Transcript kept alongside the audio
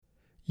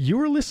You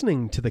are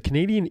listening to the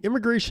Canadian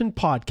Immigration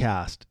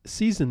Podcast,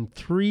 Season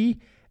 3,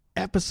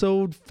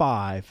 Episode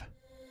 5.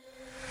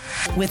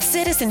 With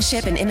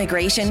Citizenship and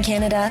Immigration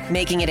Canada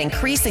making it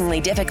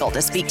increasingly difficult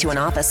to speak to an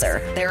officer,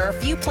 there are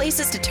few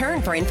places to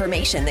turn for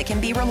information that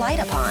can be relied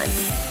upon.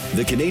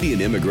 The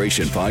Canadian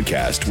Immigration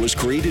Podcast was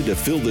created to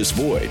fill this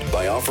void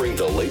by offering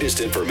the latest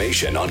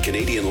information on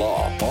Canadian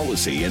law,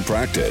 policy, and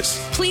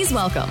practice. Please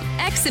welcome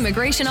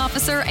ex-immigration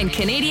officer and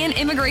Canadian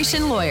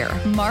immigration lawyer,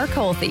 Mark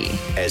Holthe.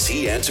 As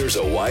he answers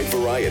a wide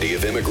variety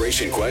of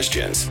immigration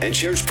questions and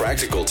shares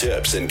practical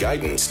tips and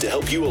guidance to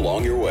help you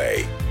along your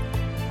way.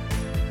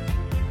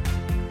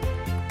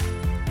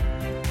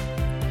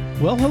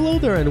 Well, hello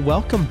there, and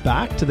welcome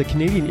back to the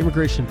Canadian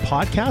Immigration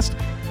Podcast.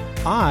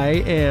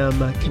 I am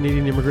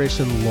Canadian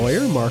immigration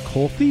lawyer Mark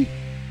Holthe,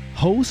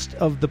 host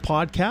of the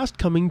podcast,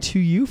 coming to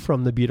you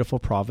from the beautiful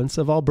province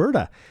of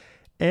Alberta.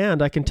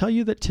 And I can tell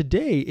you that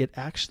today it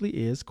actually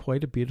is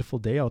quite a beautiful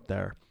day out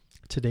there.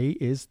 Today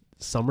is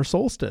summer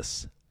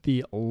solstice,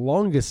 the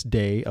longest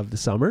day of the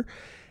summer,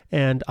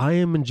 and I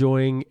am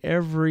enjoying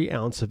every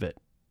ounce of it.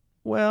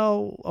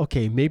 Well,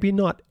 okay, maybe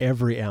not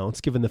every ounce,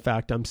 given the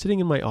fact I'm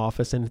sitting in my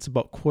office and it's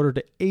about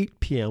 7:45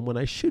 p.m. when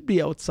I should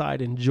be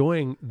outside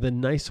enjoying the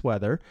nice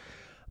weather.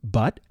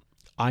 But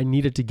I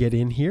needed to get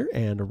in here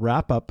and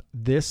wrap up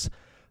this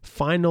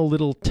final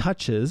little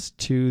touches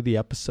to the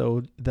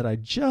episode that I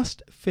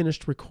just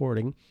finished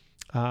recording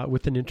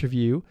with an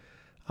interview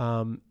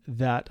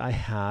that I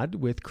had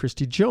with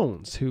Christy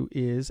Jones, who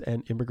is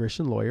an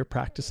immigration lawyer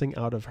practicing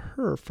out of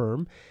her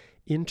firm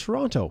in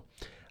Toronto.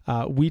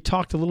 We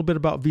talked a little bit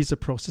about visa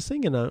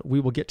processing, and we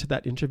will get to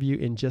that interview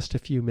in just a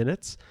few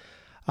minutes.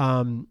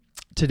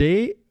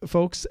 Today,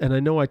 folks, and I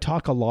know I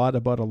talk a lot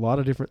about a lot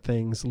of different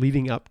things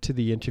leading up to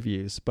the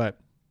interviews, but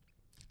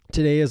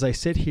today as I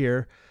sit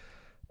here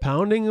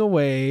pounding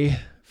away,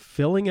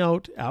 filling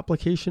out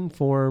application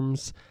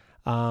forms,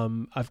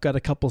 I've got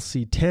a couple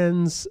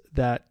C10s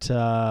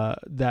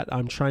that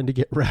I'm trying to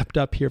get wrapped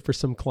up here for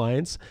some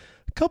clients.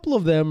 A couple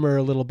of them are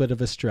a little bit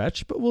of a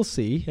stretch, but we'll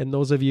see. And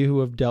those of you who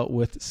have dealt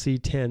with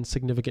C10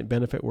 significant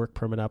benefit work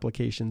permit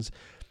applications,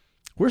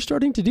 we're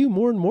starting to do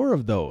more and more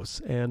of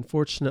those. And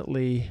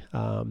fortunately,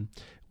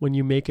 when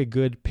you make a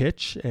good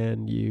pitch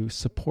and you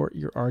support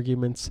your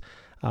arguments,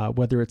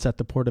 whether it's at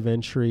the port of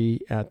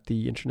entry, at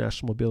the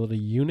International Mobility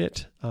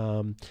Unit,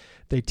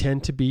 they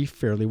tend to be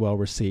fairly well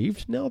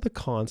received. Now, the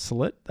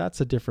consulate,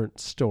 that's a different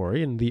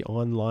story, and the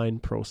online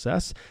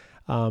process,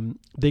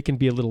 they can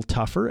be a little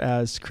tougher,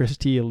 as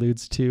Christy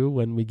alludes to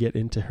when we get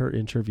into her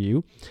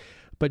interview.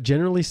 But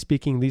generally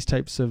speaking, these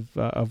types of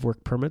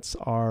work permits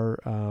are,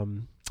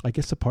 I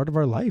guess, a part of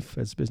our life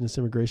as business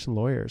immigration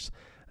lawyers,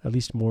 at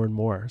least more and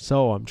more.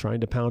 So I'm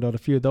trying to pound out a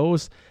few of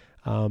those,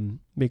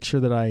 make sure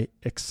that I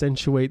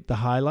accentuate the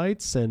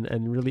highlights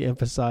and really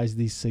emphasize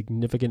the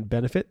significant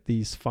benefit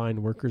these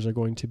fine workers are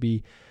going to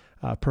be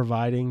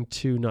providing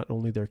to not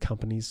only their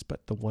companies,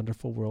 but the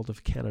wonderful world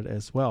of Canada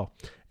as well.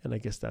 And I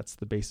guess that's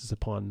the basis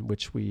upon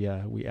which we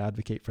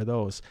advocate for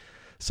those.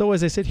 So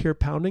as I sit here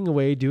pounding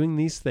away, doing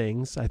these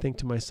things, I think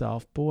to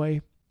myself, boy,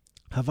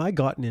 have I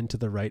gotten into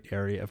the right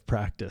area of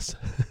practice?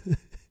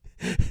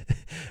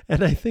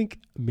 And I think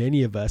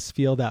many of us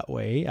feel that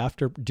way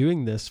after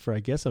doing this for, I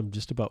guess I'm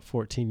just about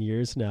 14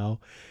 years now.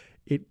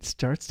 It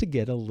starts to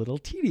get a little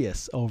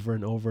tedious over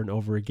and over and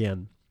over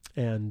again.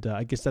 And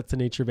I guess that's the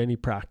nature of any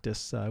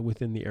practice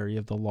within the area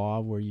of the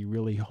law where you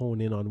really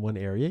hone in on one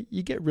area.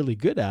 You get really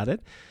good at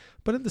it.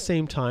 But at the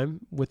same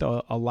time, with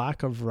a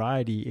lack of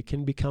variety, it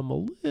can become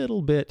a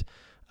little bit,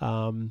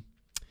 I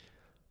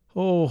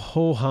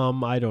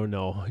don't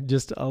know,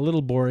 just a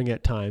little boring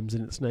at times.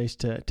 And it's nice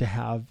to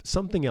have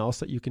something else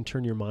that you can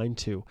turn your mind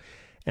to.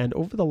 And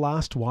over the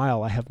last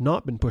while, I have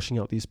not been pushing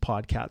out these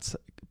podcast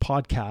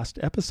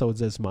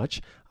episodes as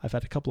much. I've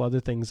had a couple other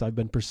things I've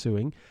been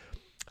pursuing.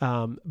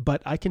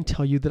 But I can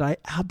tell you that I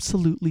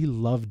absolutely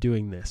love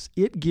doing this.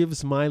 It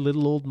gives my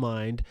little old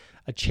mind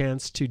a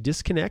chance to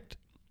disconnect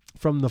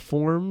from the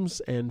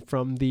forms and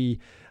from the,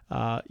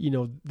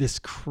 this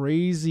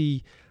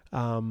crazy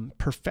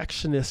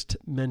perfectionist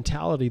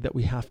mentality that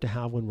we have to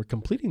have when we're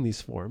completing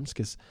these forms,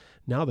 because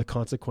now the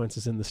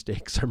consequences and the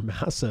stakes are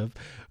massive.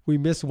 We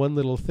miss one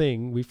little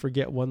thing. We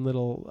forget one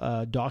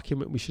little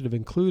document we should have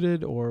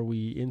included, or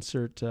we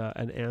insert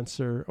an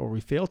answer, or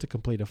we fail to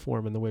complete a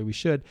form in the way we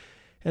should.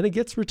 And it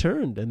gets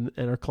returned, and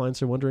our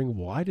clients are wondering,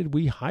 why did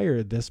we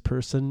hire this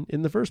person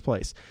in the first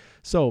place?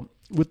 So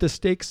with the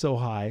stakes so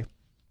high,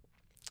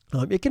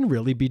 it can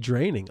really be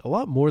draining, a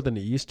lot more than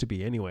it used to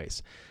be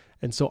anyways.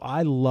 And so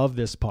I love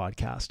this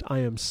podcast. I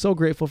am so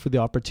grateful for the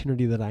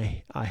opportunity that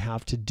I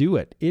have to do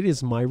it. It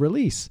is my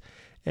release.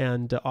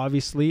 And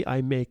obviously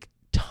I make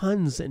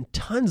tons and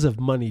tons of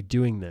money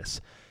doing this.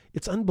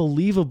 It's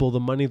unbelievable the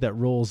money that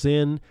rolls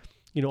in.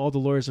 You know, all the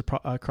lawyers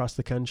across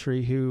the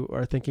country who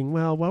are thinking,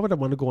 well, why would I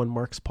want to go on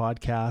Mark's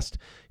podcast?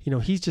 You know,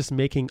 he's just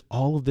making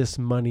all of this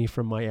money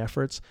from my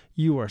efforts.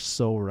 You are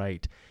so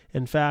right.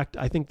 In fact,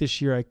 I think this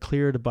year I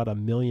cleared about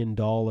 $1 million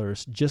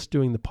just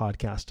doing the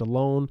podcast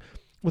alone,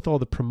 with all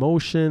the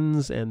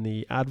promotions and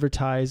the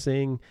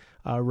advertising.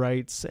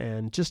 rights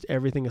and just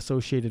everything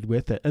associated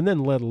with it. And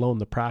then let alone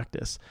the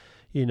practice,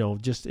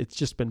 it's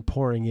just been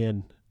pouring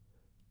in.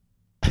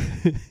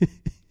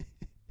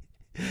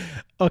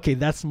 Okay,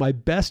 that's my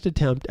best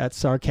attempt at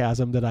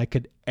sarcasm that I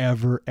could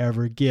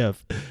ever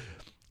give.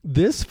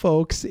 This,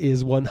 folks,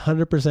 is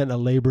 100% a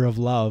labor of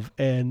love.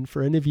 And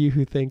for any of you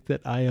who think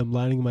that I am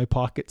lining my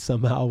pockets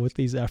somehow with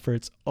these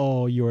efforts,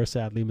 you are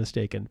sadly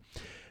mistaken.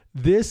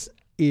 This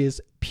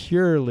is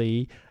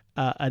purely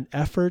an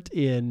effort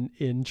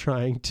in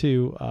trying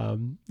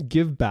to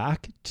give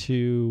back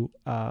to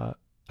a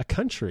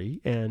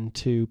country and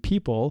to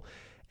people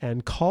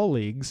and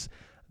colleagues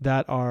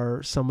that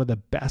are some of the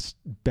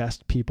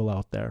best people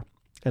out there.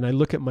 And I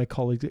look at my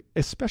colleagues,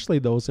 especially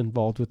those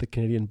involved with the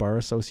Canadian Bar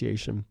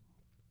Association,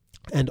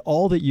 and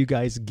all that you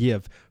guys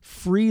give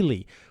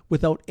freely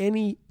without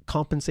any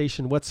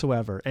compensation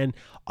whatsoever. And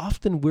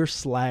often we're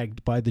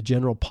slagged by the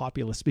general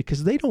populace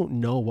because they don't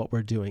know what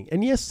we're doing.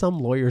 And yes, some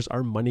lawyers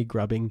are money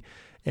grubbing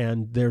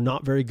and they're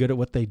not very good at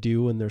what they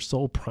do, and their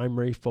sole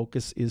primary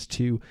focus is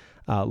to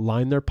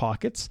line their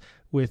pockets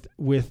with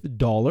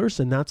dollars,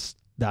 and that's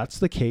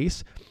the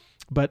case.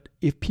 But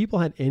if people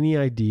had any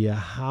idea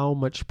how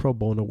much pro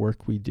bono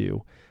work we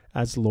do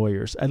as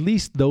lawyers, at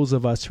least those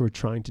of us who are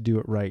trying to do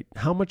it right,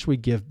 how much we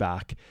give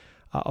back.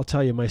 I'll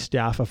tell you, my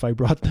staff, if I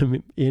brought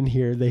them in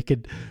here,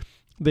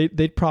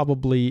 they'd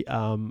probably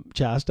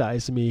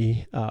chastise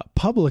me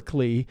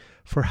publicly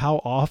for how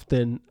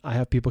often I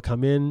have people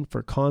come in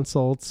for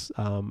consults,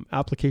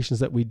 applications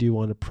that we do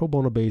on a pro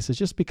bono basis,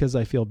 just because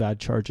I feel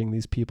bad charging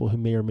these people who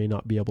may or may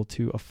not be able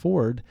to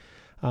afford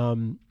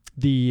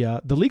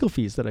the legal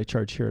fees that I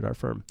charge here at our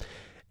firm.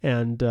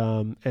 And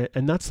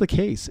that's the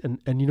case.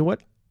 And you know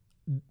what?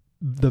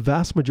 The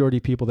vast majority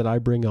of people that I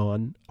bring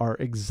on are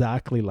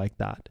exactly like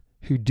that,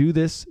 who do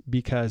this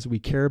because we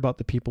care about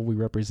the people we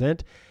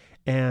represent.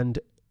 And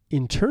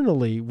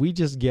internally, we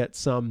just get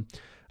some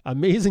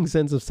amazing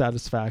sense of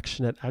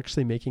satisfaction at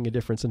actually making a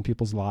difference in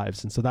people's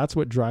lives. And so that's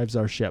what drives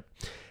our ship.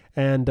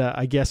 And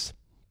I guess,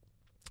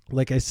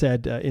 like I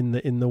said,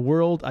 in the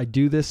world, I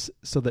do this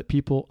so that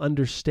people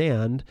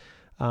understand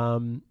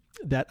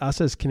that us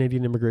as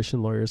Canadian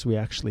immigration lawyers, we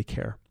actually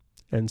care.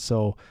 And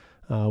so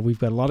we've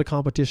got a lot of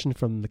competition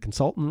from the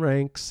consultant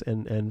ranks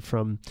and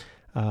from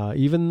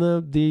even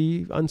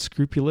the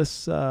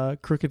unscrupulous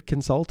crooked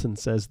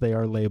consultants, as they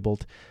are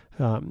labeled,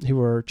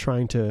 who are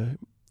trying to,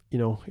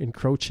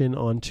 encroach in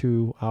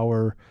onto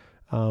our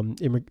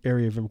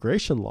area of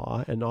immigration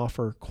law and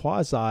offer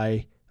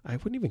I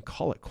wouldn't even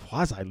call it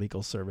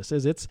quasi-legal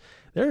services.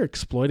 They're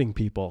exploiting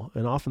people,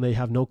 and often they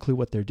have no clue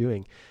what they're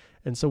doing.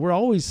 And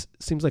so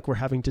seems like we're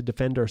having to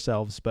defend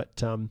ourselves.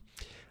 But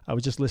I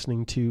was just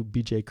listening to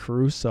BJ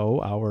Caruso,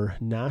 our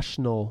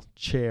national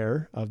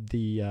chair of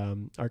the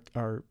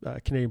our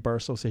Canadian Bar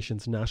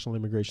Association's National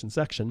Immigration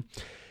Section,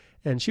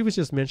 and she was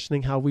just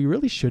mentioning how we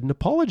really shouldn't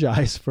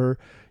apologize for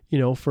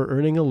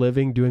earning a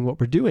living doing what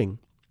we're doing,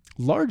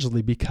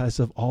 largely because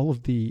of all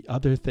of the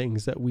other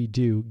things that we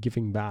do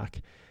giving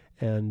back.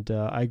 And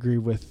I agree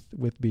with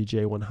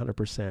BJ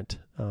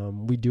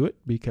 100%. We do it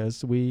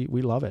because we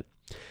love it.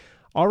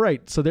 All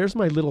right, so there's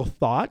my little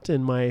thought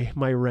and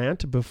my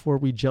rant before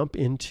we jump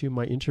into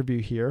my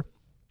interview here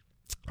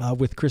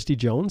with Christy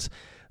Jones.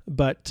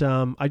 But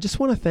I just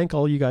want to thank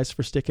all you guys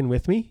for sticking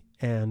with me,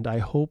 and I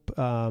hope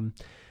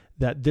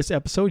that this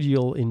episode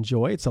you'll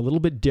enjoy. It's a little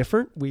bit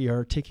different. We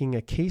are taking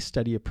a case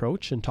study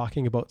approach and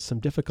talking about some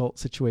difficult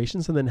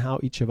situations and then how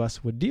each of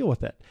us would deal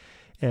with it.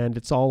 And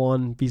it's all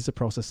on visa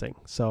processing.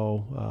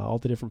 So all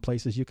the different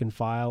places you can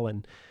file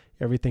and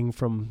everything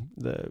from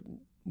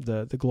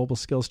the global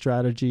skill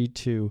strategy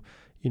to,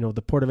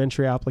 the port of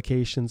entry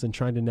applications and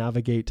trying to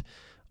navigate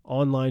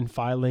online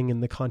filing in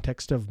the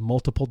context of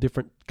multiple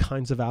different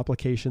kinds of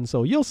applications.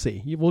 So you'll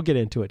see, we'll get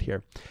into it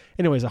here.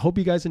 Anyways, I hope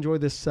you guys enjoy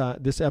this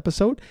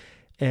episode.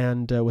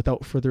 And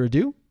without further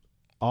ado,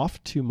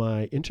 off to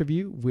my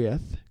interview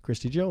with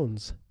Christy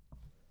Jones.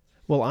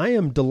 Well, I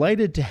am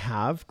delighted to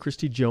have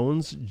Christy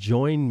Jones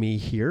join me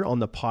here on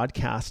the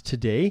podcast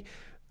today.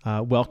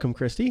 Welcome,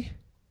 Christy.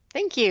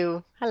 Thank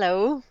you.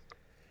 Hello.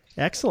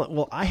 Excellent.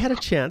 Well, I had a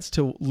chance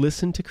to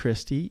listen to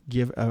Christy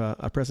give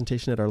a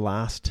presentation at our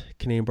last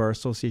Canadian Bar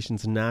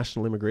Association's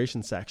National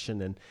Immigration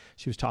Section, and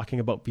she was talking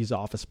about visa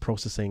office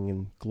processing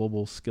and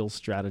global skills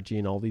strategy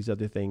and all these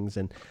other things.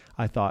 And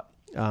I thought,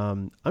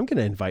 I'm going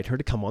to invite her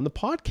to come on the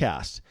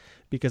podcast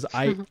because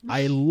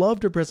I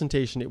loved her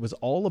presentation. It was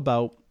all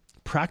about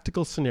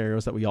practical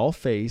scenarios that we all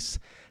face,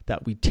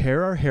 that we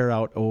tear our hair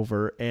out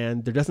over,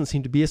 and there doesn't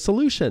seem to be a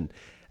solution.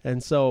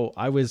 And so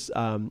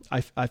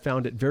I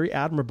found it very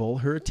admirable,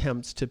 her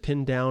attempts to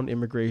pin down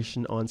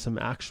immigration on some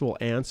actual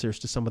answers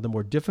to some of the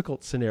more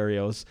difficult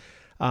scenarios.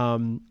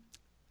 I'll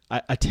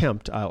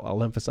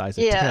emphasize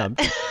attempt.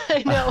 Yeah,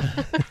 I know.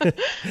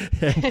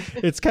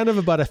 It's kind of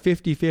about a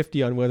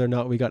 50-50 on whether or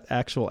not we got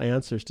actual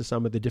answers to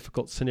some of the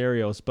difficult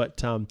scenarios.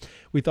 But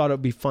we thought it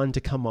would be fun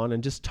to come on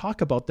and just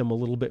talk about them a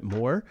little bit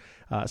more.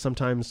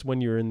 Sometimes when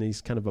you're in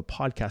these kind of a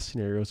podcast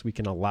scenarios, we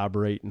can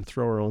elaborate and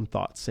throw our own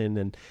thoughts in.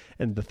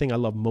 And the thing I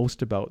love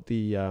most about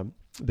the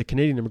the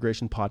Canadian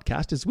Immigration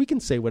Podcast is we can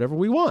say whatever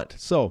we want.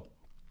 So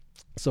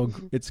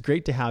it's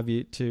great to have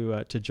you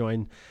to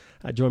join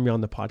me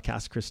on the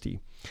podcast, Christy.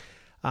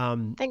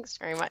 Thanks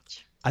very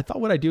much. I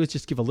thought what I'd do is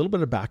just give a little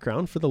bit of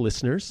background for the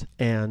listeners.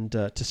 And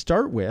to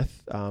start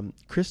with,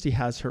 Christy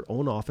has her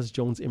own office,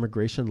 Jones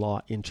Immigration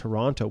Law, in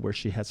Toronto, where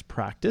she has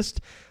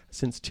practiced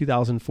since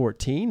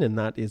 2014. And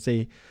that is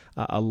a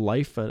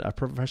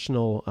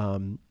professional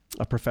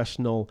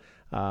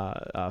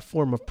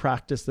form of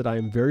practice that I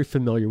am very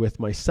familiar with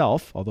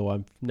myself, although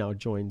I've now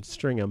joined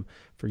Stringham.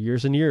 For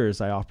years and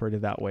years, I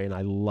operated that way and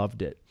I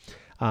loved it.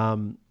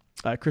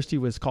 Christy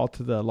was called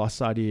to the Law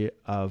Society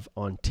of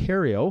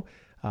Ontario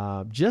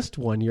just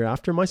 1 year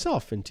after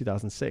myself in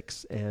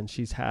 2006. And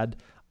she's had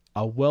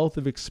a wealth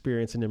of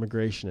experience in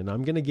immigration. And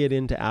I'm going to get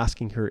into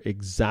asking her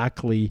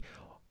exactly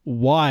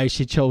why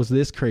she chose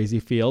this crazy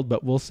field,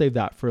 but we'll save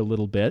that for a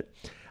little bit.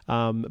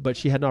 But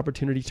she had an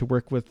opportunity to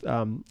work with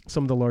some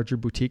of the larger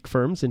boutique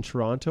firms in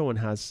Toronto and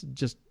has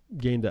just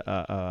gained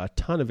a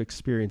ton of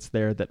experience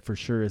there that for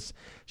sure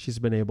she's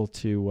been able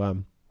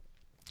to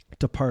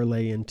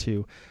parlay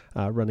into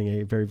running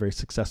a very, very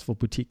successful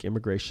boutique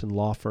immigration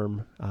law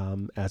firm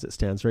as it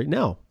stands right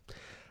now.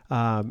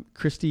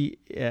 Christy,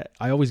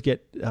 I always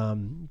get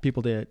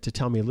people to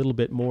tell me a little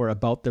bit more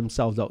about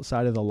themselves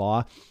outside of the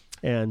law.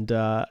 And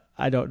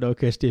I don't know,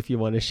 Christy, if you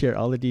want to share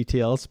all the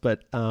details,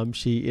 but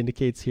she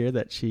indicates here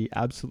that she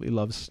absolutely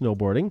loves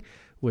snowboarding,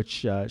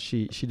 which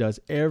she does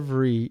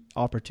every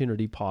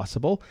opportunity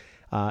possible,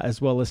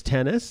 as well as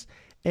tennis,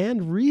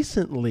 and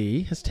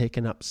recently has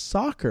taken up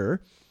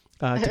soccer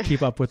to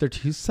keep up with her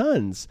two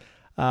sons.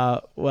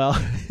 Well,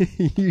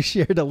 you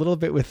shared a little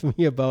bit with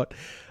me about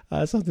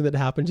something that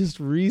happened just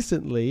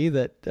recently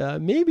that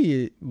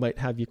maybe might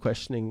have you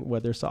questioning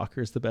whether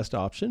soccer is the best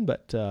option,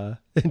 but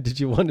did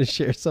you want to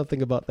share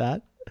something about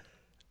that?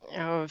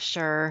 Oh,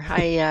 sure.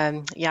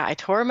 I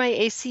tore my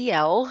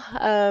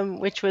ACL,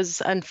 which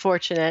was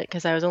unfortunate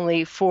because I was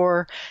only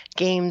 4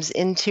 games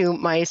into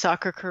my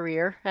soccer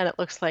career, and it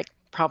looks like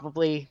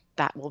probably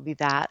that will be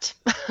that.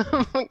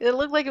 It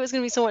looked like it was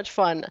going to be so much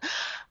fun.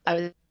 I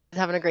was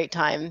having a great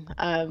time.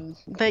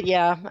 But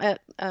yeah,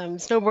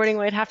 snowboarding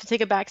might have to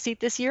take a back seat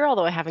this year,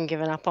 although I haven't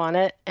given up on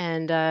it.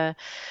 And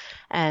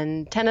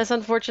tennis,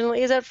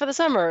 unfortunately, is out for the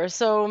summer.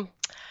 So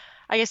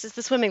I guess it's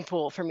the swimming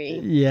pool for me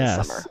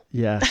this summer.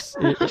 Yes.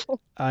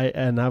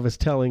 I was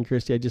telling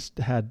Christy, I just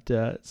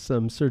had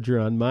some surgery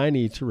on my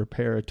knee to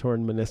repair a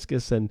torn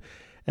meniscus,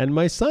 and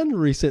my son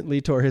recently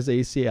tore his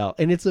ACL.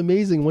 And it's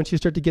amazing once you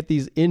start to get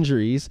these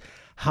injuries,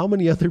 how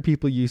many other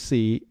people you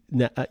see,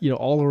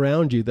 all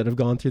around you that have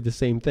gone through the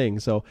same thing.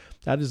 So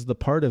that is the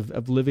part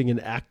of living an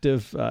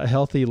active,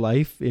 healthy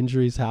life.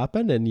 Injuries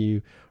happen and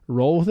you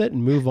roll with it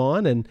and move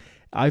on. And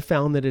I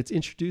found that it's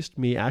introduced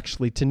me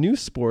actually to new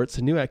sports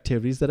and new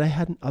activities that I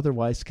hadn't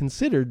otherwise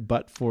considered,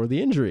 but for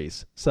the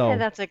injuries. So yeah,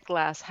 that's a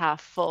glass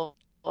half full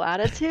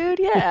attitude.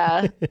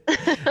 Yeah.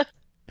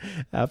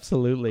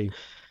 Absolutely.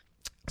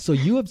 So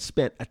you have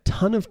spent a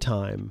ton of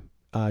time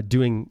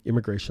doing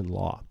immigration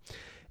law,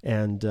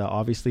 and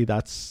obviously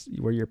that's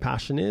where your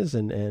passion is,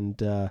 and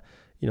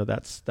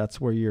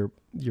that's where your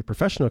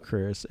professional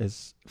career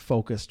is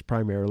focused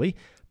primarily.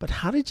 But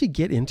how did you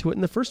get into it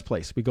in the first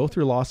place? We go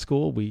through law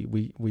school,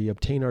 we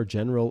obtain our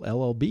general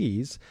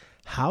LLBs.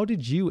 How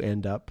did you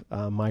end up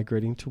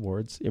migrating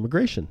towards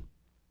immigration?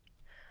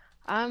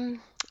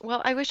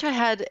 Well, I wish I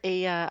had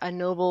a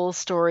noble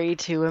story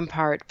to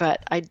impart,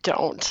 but I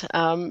don't.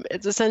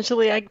 It's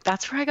essentially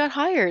that's where I got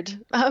hired.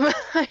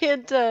 I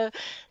had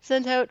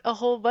sent out a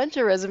whole bunch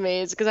of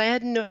resumes because I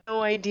had no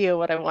idea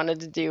what I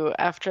wanted to do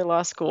after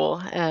law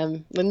school.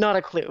 Not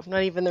a clue,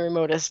 not even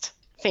the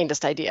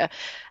faintest idea.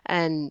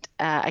 And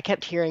I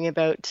kept hearing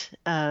about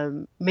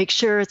make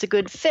sure it's a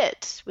good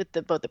fit with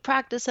both the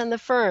practice and the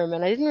firm,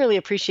 and I didn't really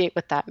appreciate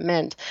what that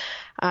meant.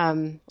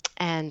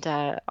 And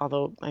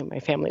although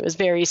my family was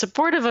very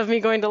supportive of me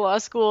going to law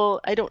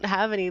school, I don't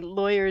have any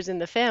lawyers in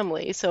the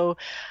family. So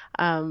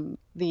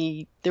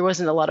there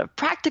wasn't a lot of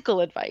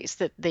practical advice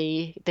that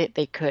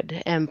they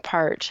could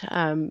impart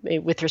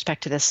with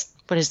respect to this,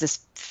 what is this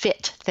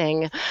fit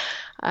thing?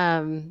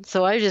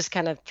 So I just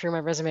kind of threw my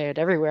resume out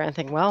everywhere and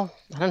think, well,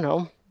 I don't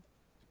know,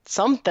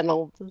 someone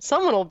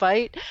will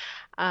bite.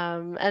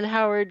 And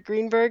Howard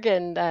Greenberg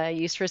and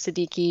Yusra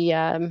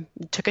Siddiqui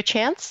took a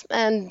chance.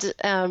 And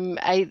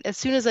as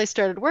soon as I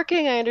started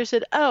working, I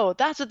understood,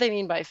 that's what they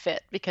mean by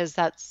fit, because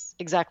that's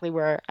exactly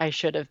where I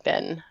should have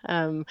been.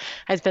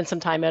 I spent some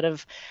time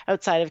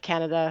outside of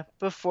Canada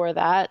before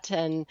that,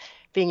 and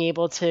being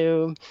able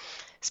to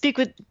speak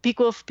with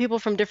people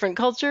from different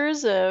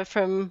cultures,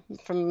 from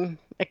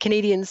a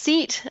Canadian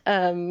seat,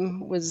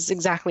 was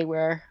exactly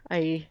where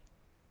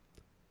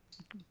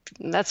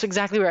that's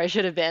exactly where I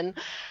should have been.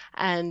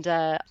 And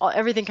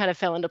everything kind of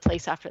fell into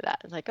place after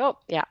that. It's like, oh,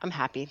 yeah, I'm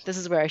happy. This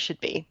is where I should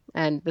be.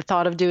 And the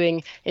thought of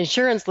doing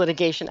insurance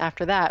litigation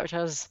after that, which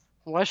I was,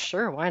 well,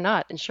 sure, why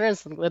not?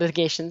 Insurance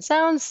litigation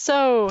sounds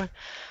so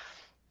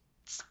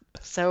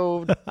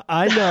so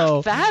I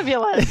know.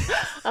 fabulous.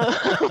 All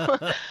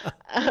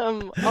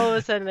of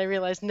a sudden I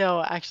realized,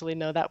 no,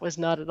 that was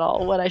not at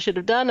all what I should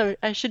have done.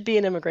 I should be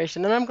in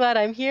immigration, and I'm glad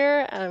I'm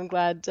here, and I'm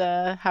glad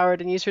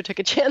Howard and Yusra took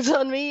a chance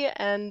on me,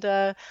 and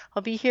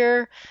I'll be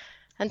here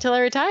until I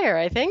retire,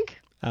 I think.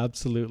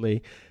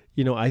 Absolutely.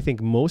 I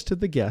think most of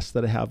the guests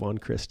that I have on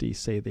Christy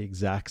say the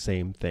exact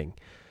same thing.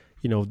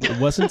 It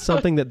wasn't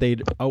something that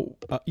they'd,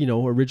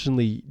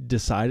 originally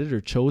decided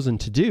or chosen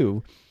to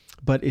do,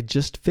 but it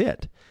just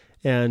fit.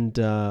 And,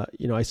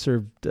 I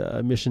served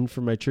a mission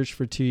for my church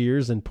for 2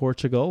 years in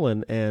Portugal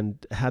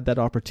and had that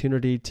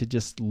opportunity to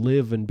just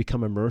live and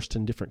become immersed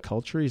in different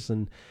cultures.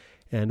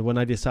 And when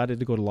I decided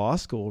to go to law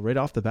school, right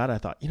off the bat, I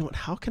thought,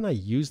 how can I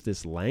use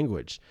this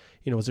language?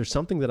 Is there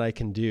something that I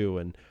can do?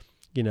 And,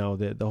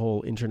 the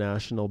whole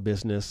international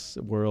business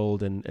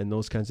world and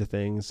those kinds of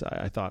things,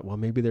 I thought, well,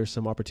 maybe there's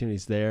some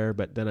opportunities there.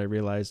 But then I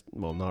realized,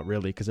 well, not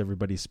really, because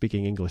everybody's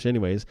speaking English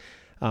anyways.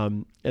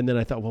 And then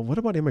I thought, well, what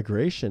about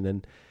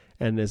immigration?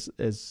 And as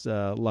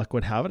luck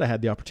would have it, I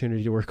had the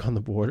opportunity to work on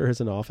the border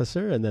as an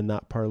officer, and then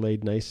that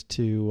parlayed nice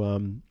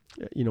to,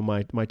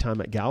 my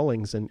time at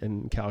Gowlings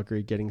and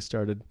Calgary getting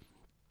started,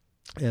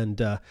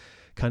 and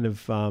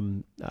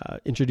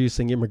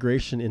introducing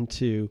immigration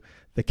into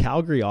the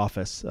Calgary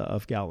office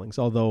of Gowlings.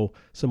 Although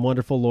some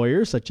wonderful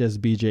lawyers such as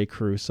B.J.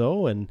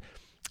 Caruso and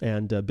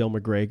Bill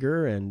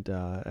McGregor and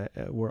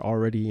were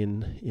already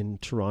in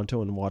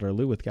Toronto and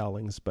Waterloo with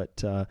Gowlings,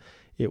 but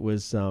it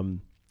was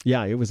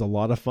it was a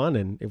lot of fun,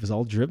 and it was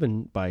all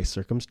driven by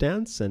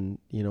circumstance. And,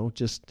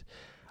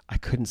 I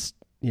couldn't,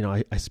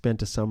 I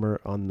spent a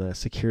summer on the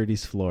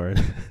securities floor,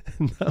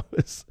 and that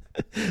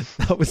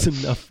was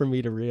enough for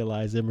me to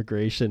realize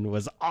immigration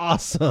was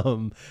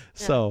awesome. Yeah,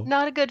 so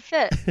not a good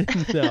fit.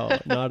 No,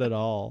 not at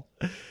all.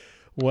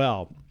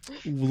 Well,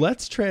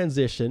 let's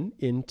transition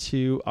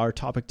into our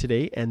topic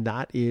today, and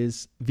that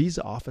is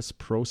visa office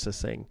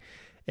processing.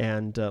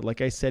 And like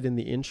I said in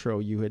the intro,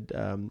 you had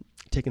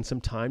taken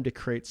some time to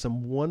create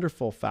some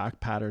wonderful fact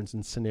patterns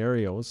and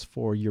scenarios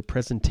for your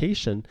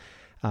presentation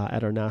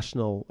at our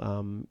national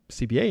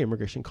CBA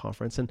immigration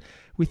conference. And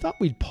we thought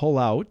we'd pull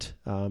out,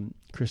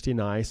 Christy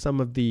and I,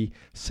 some of the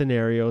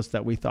scenarios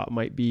that we thought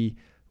might be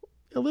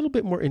a little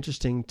bit more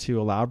interesting to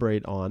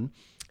elaborate on,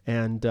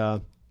 and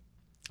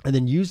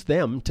then use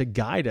them to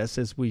guide us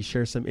as we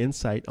share some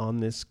insight on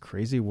this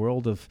crazy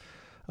world of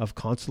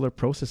consular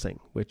processing,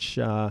 which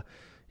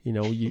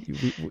we,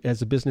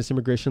 as a business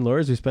immigration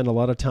lawyers, we spend a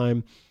lot of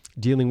time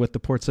dealing with the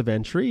ports of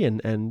entry,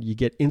 and you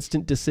get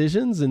instant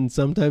decisions, and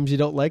sometimes you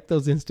don't like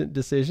those instant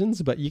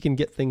decisions, but you can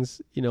get things,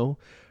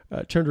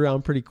 turned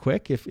around pretty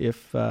quick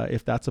if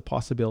that's a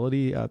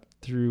possibility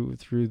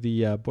through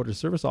the border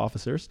service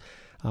officers.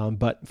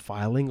 But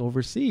filing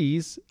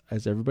overseas,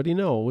 as everybody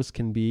knows,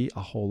 can be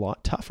a whole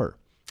lot tougher,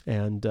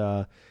 and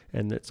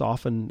it's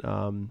often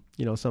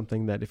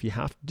something that if you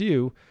have to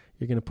do,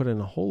 you're going to put in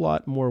a whole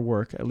lot more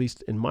work, at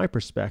least in my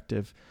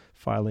perspective,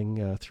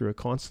 filing through a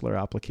consular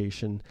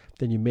application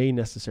than you may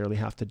necessarily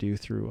have to do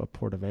through a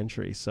port of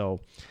entry. So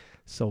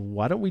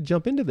why don't we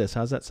jump into this?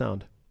 How's that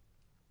sound?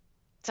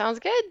 Sounds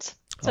good.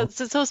 So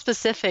it's so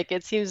specific.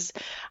 It seems,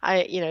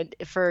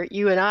 for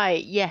you and I,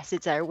 yes,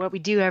 it's what we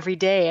do every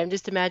day. I'm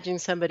just imagining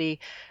somebody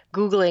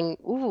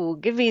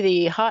Googling, give me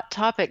the hot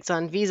topics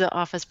on visa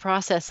office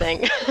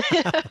processing.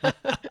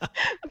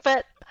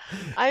 But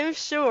I'm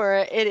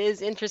sure it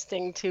is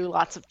interesting to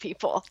lots of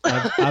people.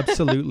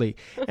 Absolutely.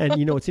 And,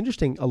 it's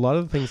interesting. A lot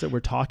of the things that we're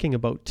talking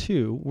about,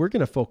 too, we're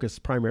going to focus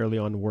primarily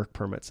on work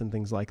permits and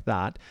things like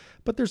that.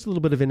 But there's a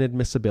little bit of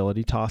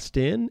inadmissibility tossed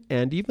in,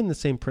 and even the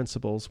same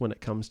principles when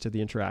it comes to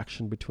the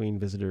interaction between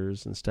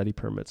visitors and study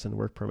permits and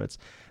work permits.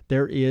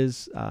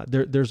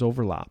 There's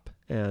overlap,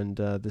 and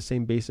the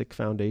same basic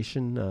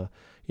foundation,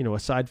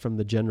 aside from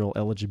the general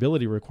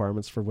eligibility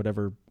requirements for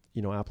whatever,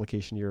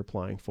 application you're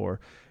applying for,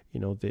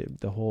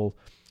 the whole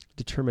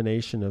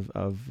determination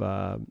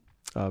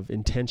of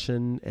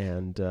intention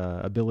and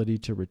ability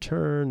to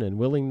return and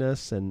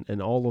willingness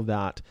and all of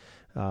that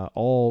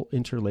all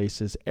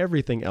interlaces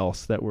everything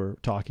else that we're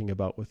talking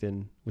about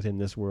within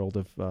this world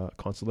of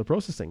consular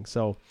processing.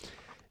 So,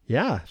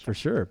 yeah, for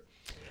sure.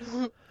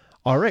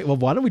 All right. Well,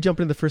 why don't we jump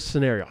into the first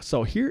scenario?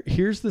 So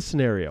here's the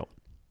scenario.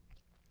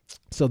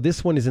 So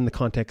this one is in the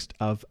context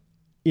of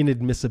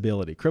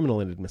inadmissibility, criminal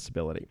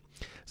inadmissibility.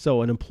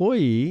 So an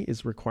employee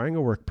is requiring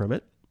a work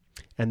permit,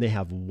 and they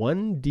have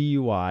one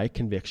DUI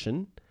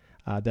conviction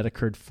that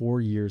occurred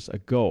 4 years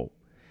ago.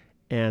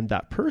 And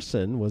that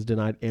person was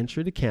denied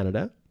entry to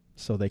Canada.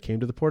 So they came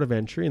to the port of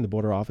entry, and the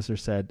border officer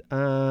said,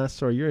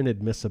 sorry, you're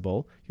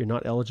inadmissible. You're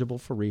not eligible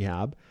for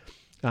rehab.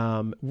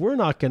 We're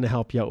not going to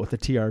help you out with a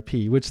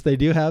TRP, which they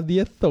do have the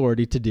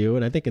authority to do.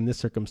 And I think in this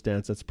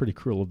circumstance, that's pretty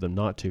cruel of them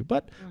not to,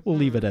 but we'll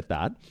leave it at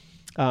that.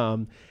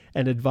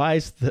 And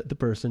advise the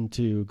person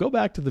to go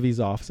back to the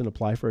visa office and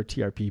apply for a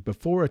TRP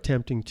before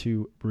attempting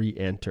to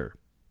re-enter.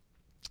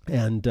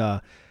 And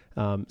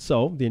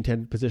so the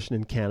intended position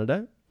in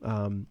Canada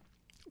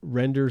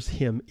renders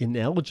him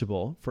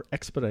ineligible for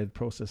expedited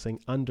processing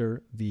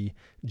under the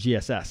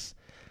GSS.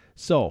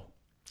 So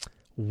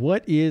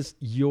what is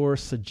your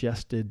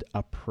suggested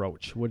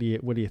approach? What do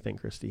you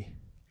think, Christy?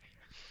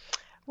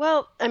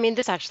 Well, I mean,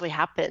 this actually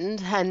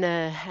happened,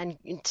 and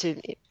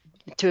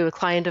to a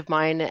client of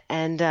mine,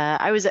 and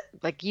I was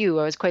like you.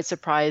 I was quite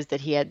surprised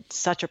that he had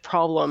such a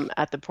problem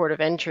at the port of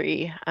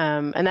entry,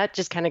 and that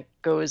just kind of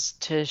goes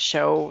to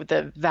show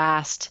the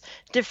vastly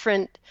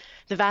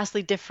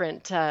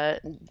different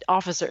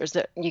officers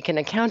that you can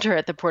encounter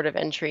at the port of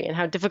entry, and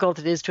how difficult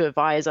it is to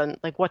advise on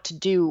like what to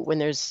do when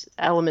there's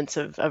elements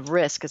of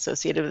risk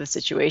associated with the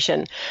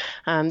situation.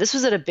 This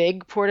was at a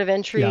big port of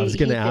entry. Yeah, I was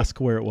going to ask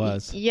where it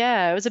was.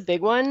 Yeah, it was a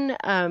big one.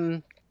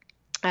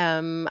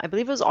 I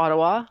believe it was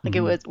Ottawa. Like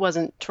it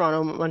wasn't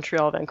Toronto,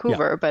 Montreal,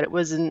 Vancouver, but it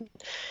wasn't,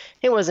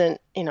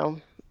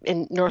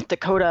 in North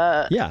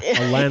Dakota. Yeah,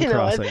 a land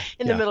crossing.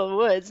 In the middle of the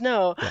woods.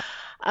 No.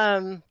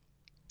 Yeah.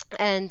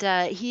 And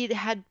he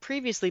had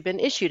previously been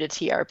issued a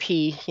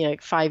TRP,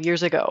 like 5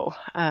 years ago.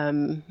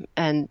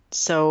 And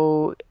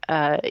so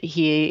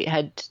he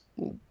had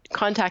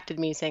contacted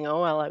me saying,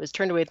 oh, well, I was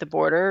turned away at the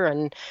border,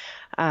 and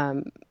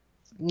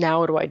now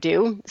what do I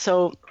do?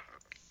 So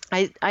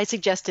I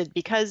suggested,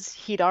 because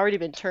he'd already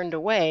been turned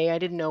away, I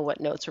didn't know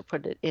what notes were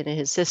put in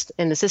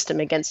the system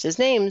against his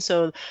name,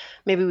 so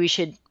maybe we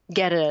should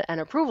get an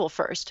approval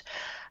first.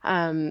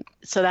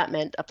 So that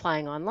meant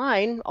applying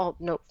online.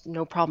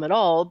 No problem at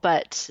all.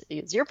 But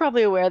as you're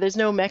probably aware, there's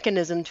no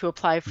mechanism to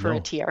apply for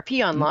a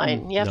TRP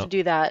online. You have to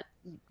do that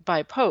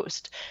by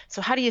post.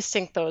 So how do you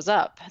sync those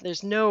up?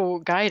 There's no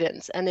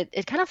guidance, and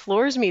it kind of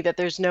floors me that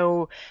there's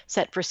no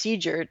set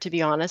procedure, to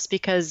be honest,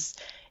 because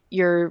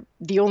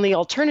the only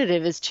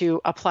alternative is to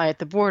apply at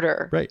the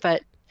border. Right.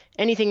 But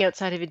anything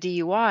outside of a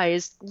DUI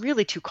is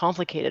really too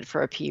complicated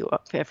for a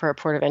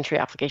port of entry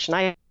application.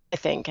 I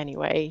think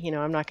anyway.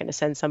 I'm not going to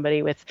send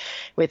somebody with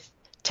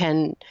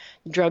 10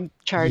 drug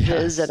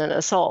charges and an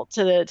assault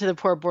to the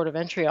poor Board of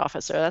Entry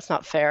officer. That's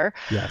not fair.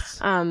 Yes.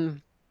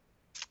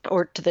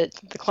 Or to the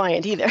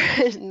client either.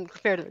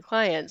 Fair to the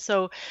client.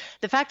 So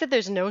the fact that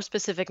there's no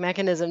specific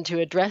mechanism to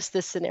address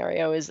this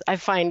scenario I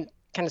find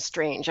kind of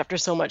strange after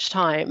so much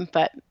time,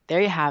 but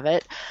there you have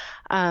it.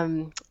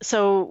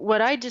 So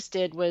what I just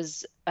did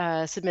was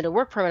submit a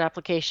work permit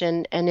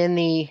application, and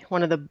in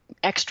one of the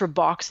extra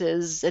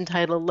boxes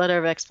entitled letter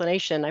of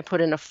explanation, I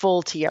put in a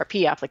full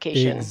TRP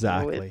application.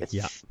 Exactly.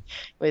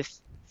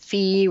 With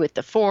fee, with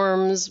the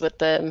forms, with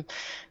the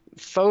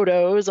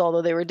photos,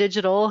 although they were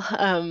digital,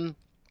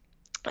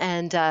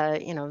 and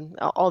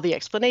all the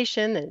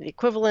explanation, the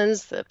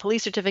equivalents, the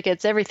police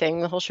certificates, everything,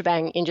 the whole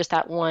shebang in just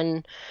that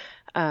one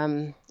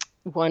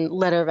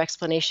letter of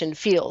explanation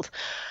field.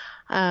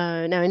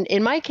 Now,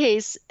 in my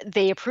case,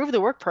 they approved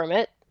the work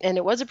permit, and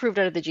it was approved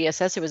out of the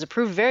GSS. It was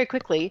approved very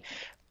quickly,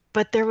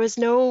 but there was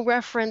no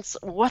reference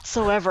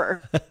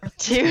whatsoever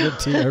to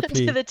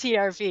the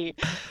TRP.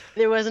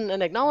 There wasn't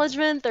an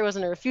acknowledgement. There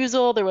wasn't a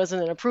refusal. There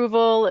wasn't an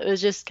approval. It was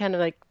just kind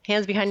of like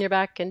hands behind your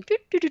back and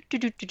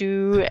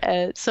do.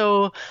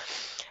 So,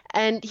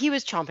 and he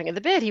was chomping at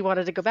the bit. He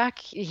wanted to go back.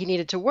 He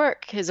needed to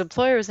work. His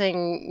employer was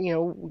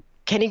saying,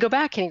 can he go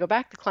back? Can he go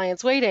back? The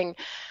client's waiting.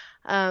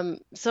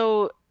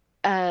 So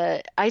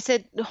I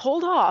said,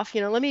 hold off,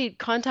 let me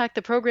contact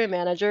the program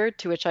manager,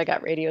 to which I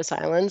got radio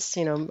silence.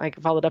 I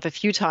followed up a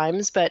few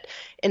times, but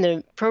in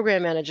the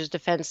program manager's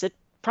defense, it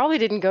probably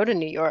didn't go to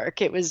New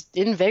York. It was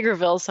in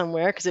Vegreville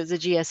somewhere because it was a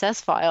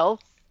GSS file.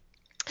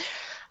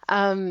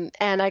 And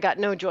I got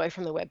no joy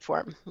from the web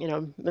form.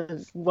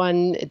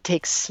 One, it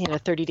takes,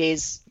 30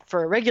 days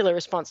for a regular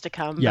response to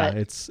come. Yeah, but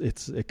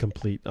it's a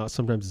complete,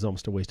 sometimes it's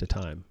almost a waste of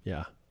time.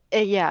 Yeah.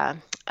 Yeah.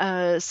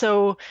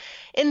 So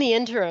in the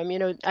interim,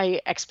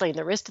 I explained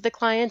the risk to the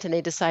client, and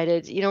they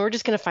decided, we're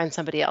just going to find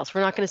somebody else.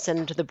 We're not going to send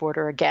him to the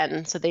border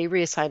again. So they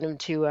reassigned him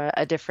to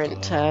a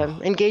different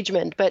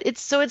engagement. But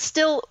it's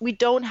still, we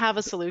don't have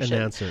a solution.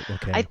 An answer.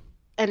 Okay.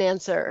 An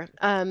answer.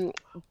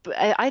 But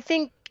I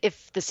think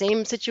if the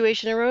same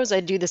situation arose,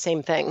 I'd do the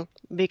same thing,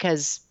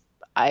 because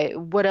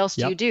what else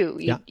do you do?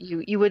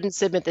 You wouldn't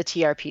submit the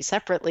TRP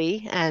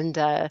separately and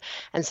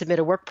submit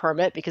a work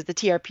permit, because the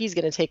TRP is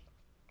going to take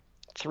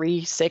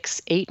 3,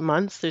 6, 8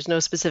 months. There's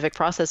no specific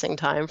processing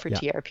time for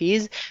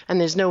TRPs,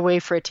 and there's no way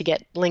for it to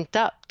get linked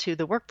up to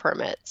the work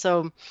permit.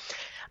 So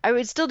I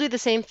would still do the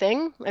same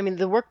thing. I mean,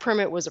 the work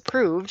permit was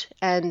approved,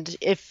 and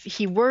if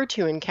he were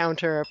to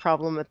encounter a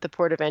problem at the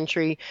port of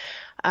entry,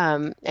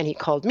 and he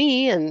called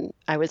me and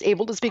I was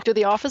able to speak to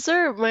the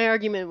officer, my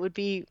argument would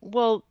be,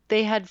 well,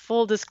 they had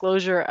full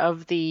disclosure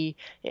of the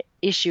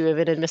issue of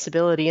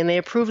inadmissibility, and they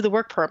approved the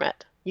work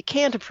permit. You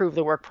can't approve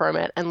the work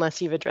permit unless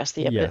you've addressed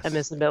the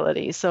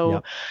admissibility.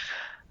 So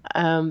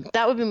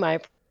that would be my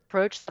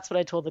approach. That's what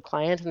I told the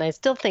client. And I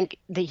still think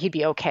that he'd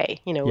be okay,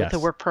 with the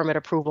work permit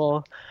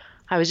approval.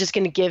 I was just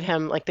going to give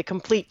him like the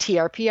complete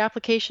TRP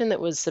application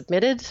that was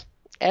submitted,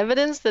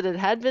 evidence that it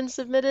had been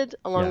submitted,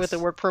 along with the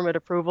work permit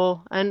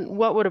approval. And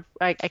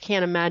I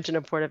can't imagine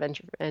a port of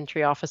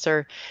entry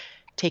officer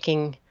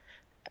taking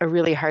a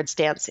really hard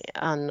stance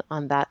on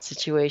that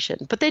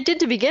situation. But they did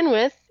to begin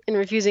with, in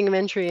refusing him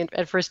entry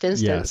at first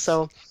instance.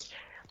 So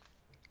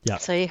Yeah.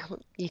 So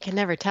you can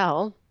never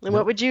tell. And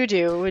what would you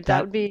do?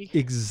 That would be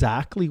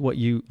exactly what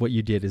you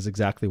did is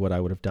exactly what I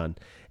would have done.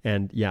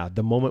 And yeah,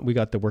 the moment we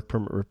got the work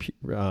permit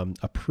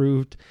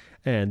approved,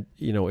 and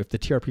if the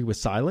TRP was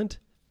silent,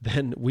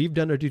 then we've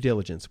done our due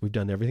diligence. We've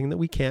done everything that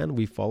we can.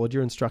 We followed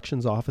your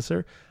instructions,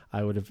 officer.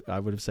 I would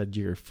have said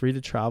you're free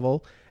to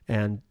travel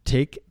and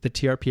take the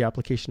TRP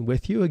application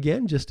with you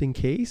again, just in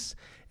case.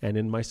 And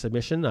in my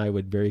submission, I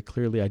would very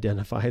clearly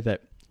identify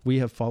that we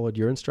have followed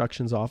your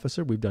instructions,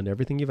 officer. We've done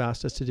everything you've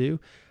asked us to do.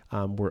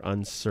 We're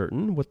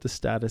uncertain what the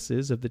status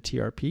is of the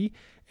TRP,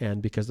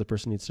 and because the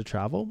person needs to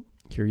travel,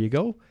 here you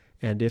go.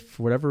 And if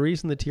for whatever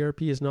reason the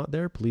TRP is not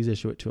there, please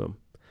issue it to them.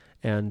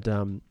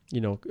 And,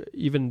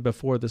 even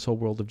before this whole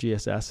world of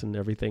GSS and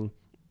everything,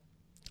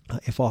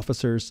 if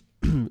officers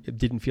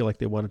didn't feel like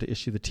they wanted to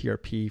issue the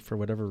TRP for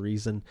whatever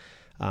reason,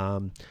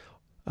 and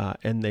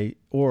they,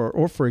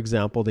 or for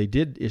example, they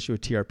did issue a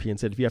TRP and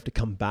said, if you have to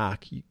come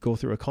back, you go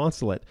through a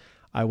consulate,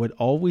 I would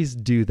always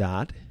do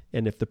that.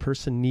 And if the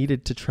person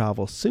needed to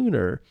travel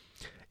sooner,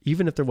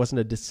 even if there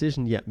wasn't a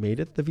decision yet made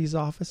at the visa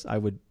office, I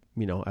would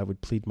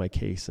plead my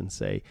case and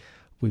say,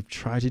 we've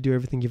tried to do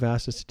everything you've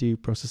asked us to do.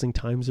 Processing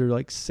times are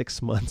like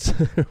 6 months,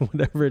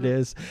 whatever it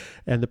is.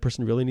 And the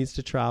person really needs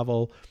to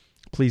travel.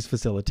 Please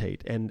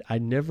facilitate. And I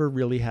never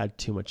really had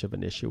too much of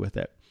an issue with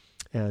it.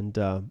 And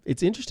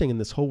it's interesting in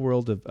this whole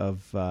world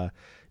of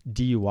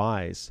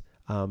DUIs.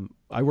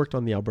 I worked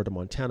on the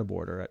Alberta-Montana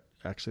border at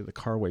actually the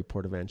Carway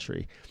Port of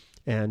Entry.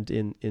 And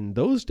in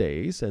those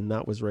days, and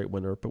that was right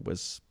when IRPA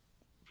was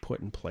put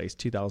in place,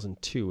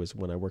 2002 is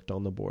when I worked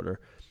on the border,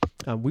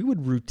 we would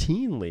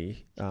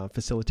routinely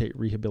facilitate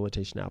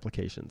rehabilitation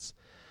applications.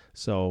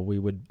 So we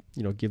would,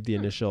 give the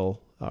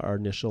initial,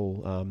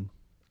 when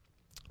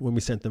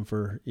we sent them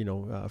for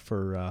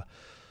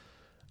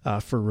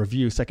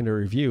review,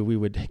 secondary review, we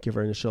would give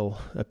our initial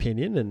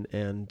opinion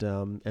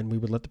and we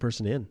would let the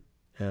person in.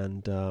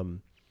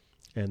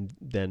 And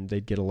then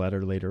they'd get a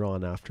letter later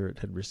on after it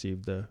had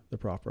received the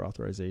proper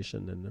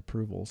authorization and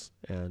approvals.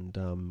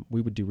 And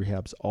we would do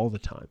rehabs all the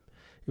time.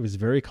 It was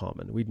very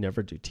common. We'd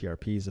never do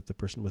TRPs if the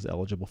person was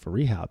eligible for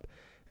rehab.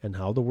 And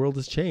how the world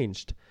has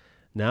changed.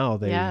 Now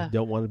they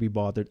don't want to be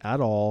bothered at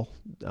all.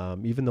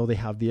 Even though they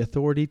have the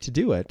authority to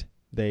do it,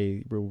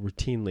 they will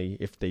routinely,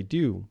 if they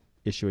do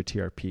issue a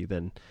TRP,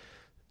 then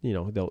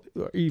they'll,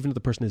 even if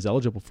the person is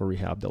eligible for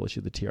rehab, they'll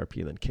issue the TRP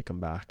and then kick them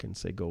back and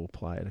say, go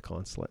apply at a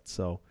consulate.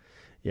 So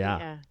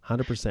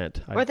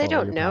 100%. Or they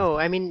don't know.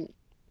 I mean,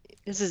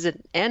 this is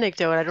an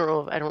anecdote. I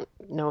don't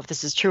know if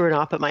this is true or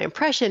not, but my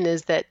impression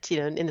is that,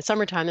 in the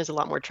summertime, there's a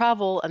lot more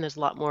travel and there's a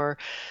lot more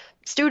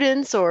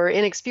students or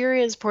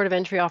inexperienced port of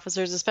entry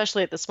officers,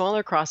 especially at the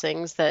smaller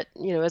crossings, that,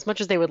 as much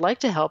as they would like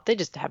to help, they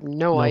just have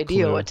no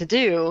idea what to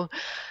do.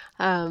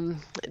 I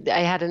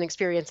had an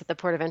experience at the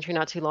port of entry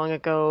not too long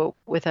ago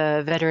with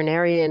a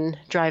veterinarian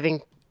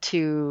driving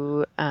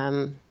to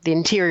the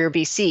interior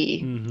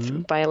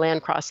BC by a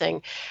land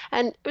crossing.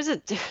 And it was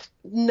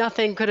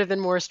nothing could have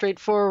been more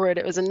straightforward.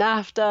 It was a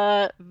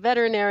NAFTA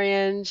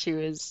veterinarian.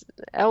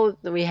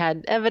 We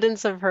had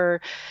evidence of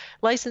her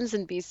license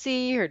in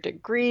BC, her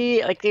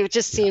degree. Like, it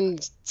just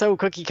seemed so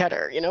cookie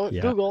cutter,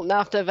 Google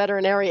NAFTA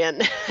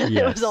veterinarian.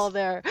 It was all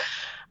there.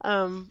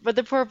 But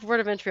the port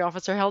of entry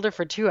officer held her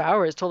for 2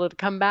 hours, told her to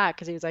come back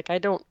because he was like,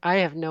 I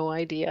have no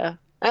idea.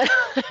 Wow.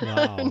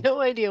 I have no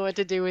idea what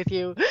to do with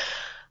you.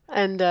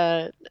 And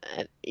and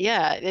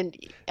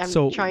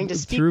I'm trying to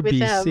speak through with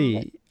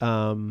BC,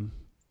 them.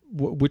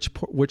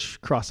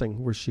 Which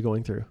crossing was she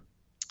going through?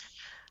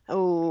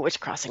 Oh, which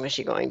crossing was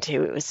she going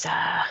to? It was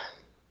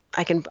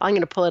I'm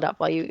going to pull it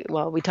up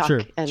while we talk.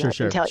 Sure.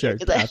 Tell you.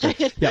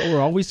 Yeah, we're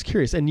always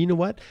curious. And you know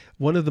what?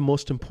 One of the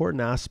most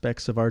important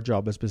aspects of our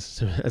job as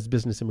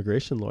business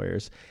immigration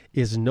lawyers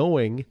is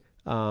knowing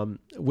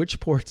which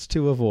ports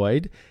to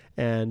avoid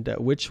and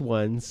which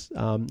ones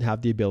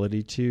have the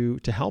ability to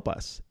help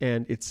us.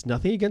 And it's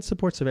nothing against the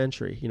ports of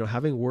entry.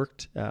 Having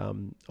worked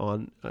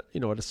on at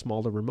a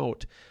smaller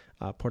remote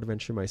port of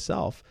entry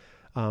myself,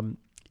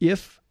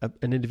 if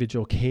an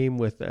individual came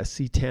with a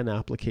C10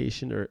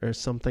 application or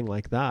something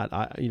like that,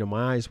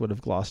 my eyes would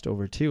have glossed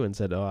over too and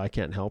said, "Oh, I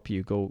can't help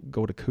you.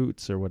 Go to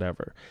Coots or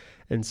whatever."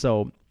 And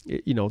so,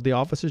 the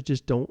officers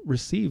just don't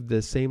receive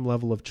the same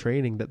level of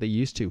training that they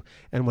used to.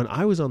 And when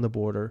I was on the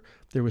border,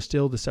 there was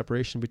still the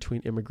separation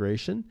between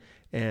immigration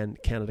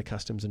and Canada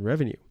Customs and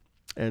Revenue.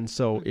 And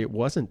so it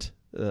wasn't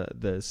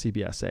the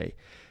CBSA.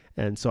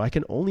 And so I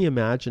can only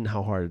imagine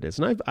how hard it is.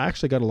 And I've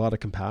actually got a lot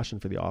of compassion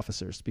for the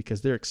officers because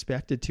they're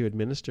expected to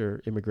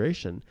administer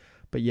immigration,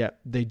 but yet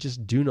they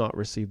just do not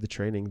receive the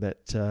training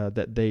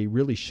that they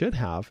really should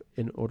have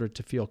in order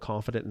to feel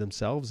confident in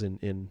themselves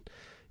in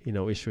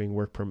issuing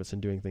work permits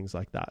and doing things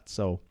like that.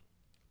 So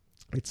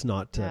it's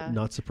not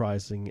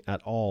surprising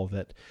at all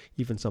that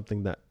even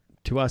something that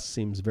to us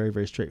seems very,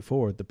 very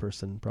straightforward, the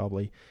person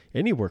probably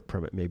any work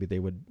permit, maybe they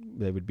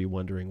would be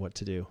wondering what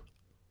to do.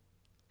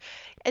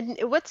 And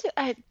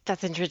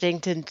that's interesting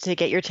to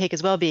get your take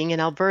as well, being in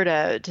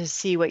Alberta, to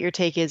see what your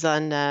take is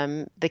on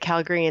the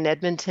Calgary and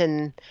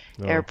Edmonton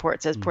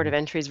airports as port of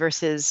entries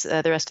versus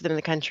the rest of them in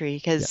the country.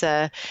 Because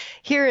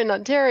here in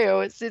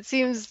Ontario, it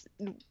seems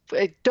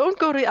don't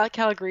go to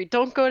Calgary,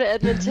 don't go to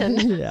Edmonton.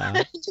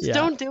 Just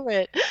don't do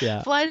it.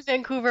 Fly to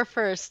Vancouver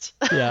first.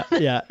 No,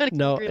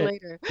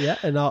 later.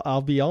 And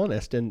I'll be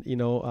honest, and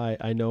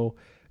I know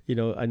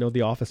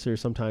the officers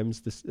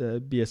sometimes, this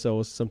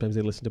BSOs, sometimes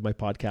they listen to my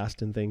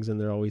podcast and things,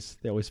 and they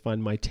always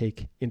find my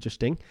take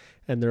interesting,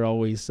 and they're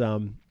always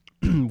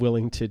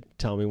willing to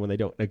tell me when they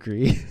don't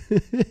agree.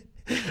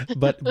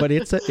 but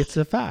it's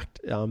a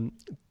fact.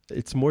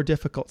 It's more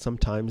difficult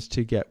sometimes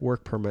to get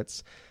work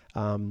permits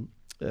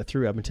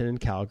through Edmonton and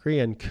Calgary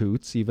and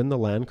Coutts, even the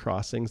land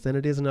crossings, than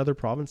it is in other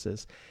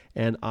provinces.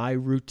 And I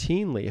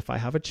routinely, if I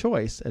have a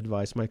choice,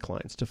 advise my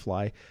clients to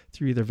fly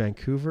through either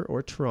Vancouver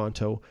or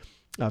Toronto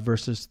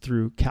versus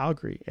through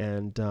Calgary.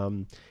 And,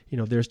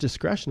 there's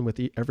discretion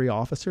with every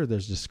officer.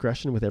 There's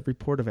discretion with every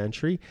port of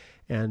entry.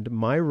 And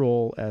my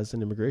role as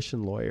an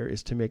immigration lawyer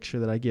is to make sure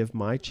that I give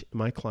my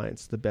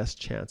clients the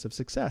best chance of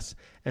success.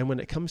 And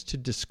when it comes to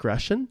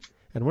discretion,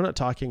 and we're not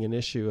talking an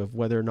issue of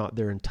whether or not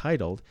they're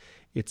entitled,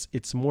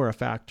 it's more a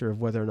factor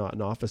of whether or not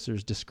an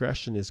officer's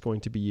discretion is going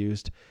to be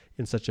used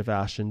in such a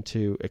fashion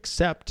to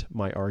accept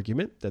my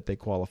argument that they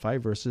qualify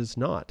versus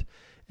not.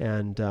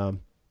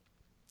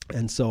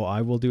 And so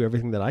I will do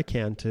everything that I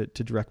can to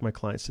direct my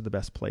clients to the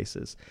best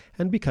places.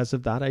 And because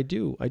of that, I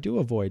do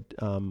avoid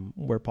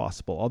where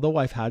possible. Although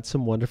I've had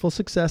some wonderful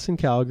success in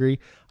Calgary,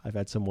 I've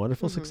had some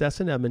wonderful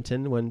success in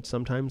Edmonton, when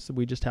sometimes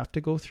we just have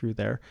to go through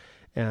there.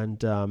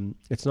 And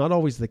it's not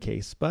always the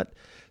case, but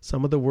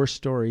some of the worst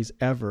stories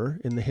ever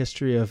in the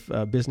history of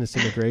business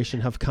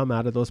immigration have come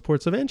out of those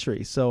ports of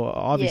entry. So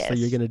obviously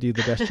you're going to do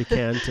the best you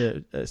can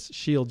to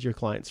shield your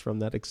clients from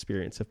that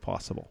experience if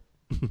possible.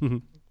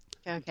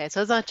 Okay, so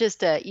it's not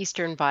just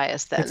Eastern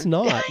bias then. It's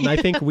not, and I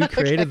think we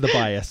created the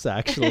bias,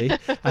 actually.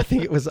 I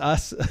think it was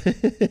us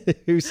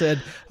who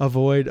said,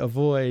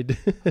 avoid.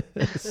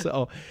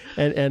 So,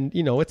 and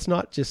it's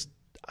not just,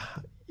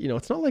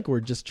 it's not like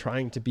we're just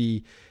trying to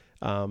be,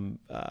 I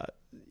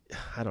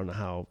don't know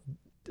how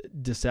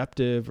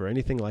deceptive or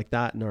anything like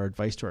that in our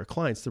advice to our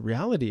clients. The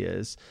reality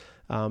is,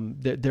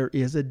 there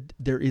is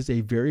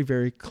a very,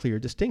 very clear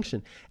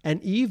distinction.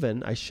 And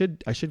even, I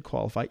should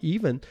qualify,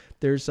 even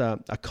there's a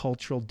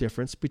cultural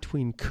difference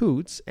between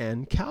Coutts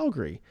and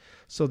Calgary.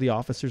 So the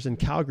officers in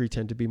Calgary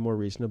tend to be more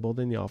reasonable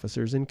than the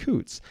officers in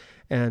Coutts.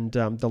 And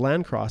the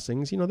land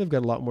crossings, they've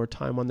got a lot more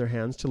time on their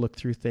hands to look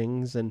through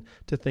things and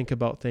to think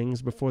about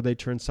things before they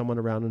turn someone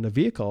around in a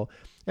vehicle.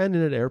 And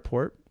in an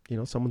airport,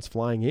 someone's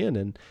flying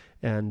in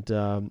and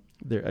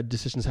their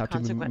decisions have to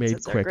be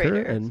made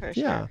quicker. And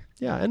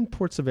and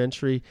ports of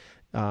entry,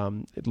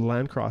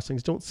 land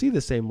crossings don't see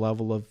the same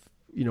level of,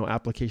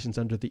 applications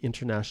under the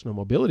International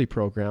Mobility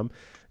Program,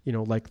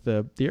 like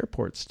the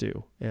airports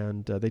do.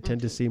 And they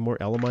tend to see more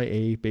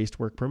LMIA based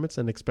work permits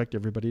and expect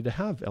everybody to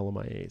have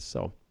LMIAs.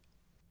 So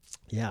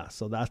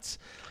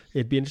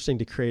it'd be interesting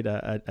to create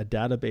a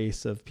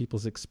database of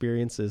people's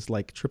experiences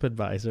like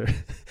TripAdvisor.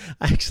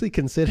 I actually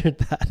considered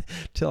that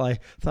till I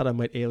thought I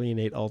might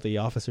alienate all the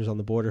officers on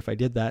the border if I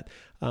did that.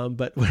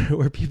 But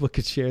where people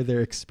could share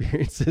their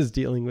experiences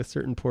dealing with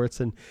certain ports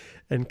and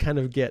kind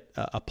of get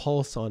a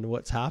pulse on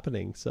what's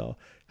happening. So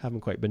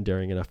haven't quite been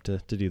daring enough to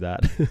do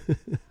that.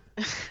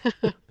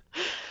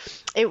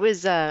 It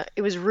was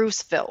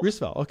Roosevelt.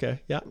 Roosevelt. Okay.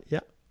 Yeah.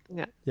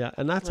 Yeah,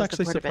 and that's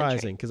actually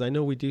surprising because I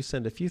know we do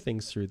send a few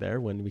things through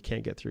there when we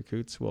can't get through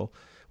Coutts. Well,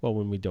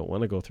 when we don't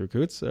want to go through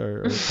Coutts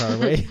or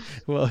Carway,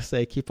 we'll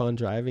say keep on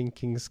driving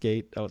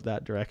Kingsgate out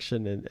that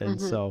direction,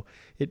 and so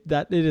it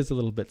is a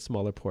little bit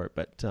smaller port,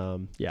 but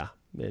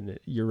and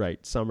you're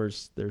right.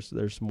 Summers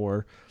there's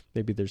more.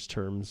 Maybe there's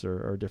terms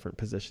or different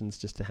positions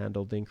just to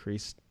handle the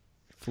increased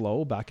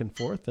flow back and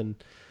forth, and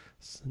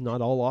not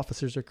all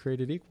officers are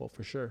created equal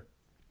for sure.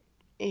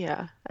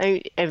 Yeah,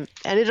 and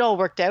it all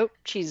worked out.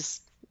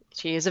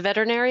 She is a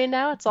veterinarian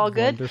now. It's all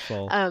good.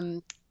 Wonderful.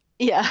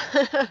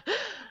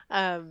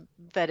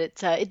 But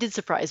it did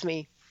surprise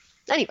me.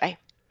 Anyway,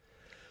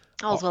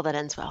 all's well that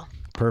ends well.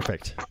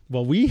 Perfect.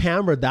 Well, we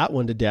hammered that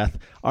one to death.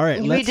 All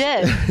right. We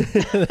did.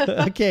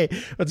 Okay.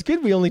 It's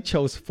good we only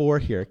chose 4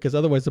 here because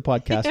otherwise the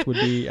podcast would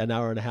be an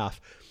hour and a half.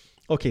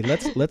 Okay.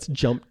 Let's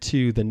jump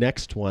to the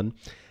next one.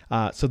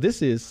 So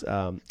this is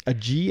a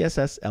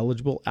GSS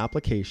eligible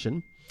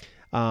application.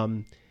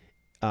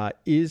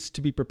 Is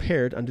to be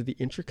prepared under the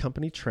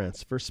intercompany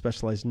transfer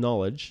specialized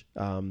knowledge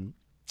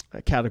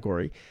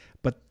category,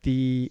 but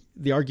the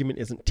argument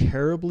isn't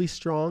terribly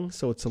strong,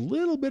 so it's a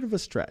little bit of a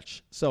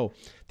stretch. So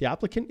the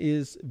applicant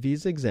is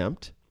visa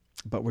exempt,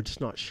 but we're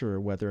just not sure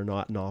whether or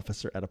not an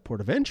officer at a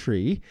port of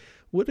entry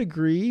would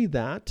agree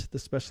that the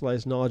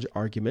specialized knowledge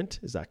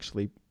argument is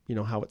actually,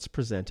 how it's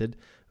presented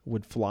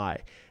would fly.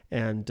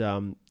 And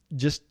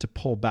just to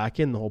pull back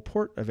in the whole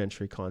port of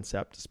entry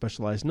concept,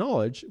 specialized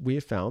knowledge, we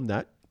have found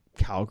that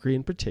Calgary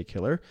in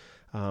particular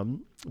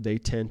they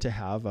tend to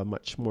have a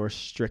much more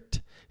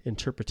strict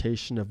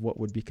interpretation of what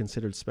would be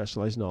considered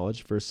specialized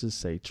knowledge versus,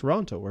 say,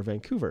 Toronto or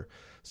Vancouver.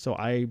 So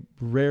I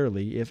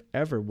rarely, if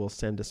ever, will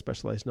send a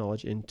specialized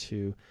knowledge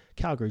into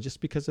Calgary just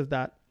because of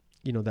that,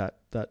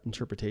 that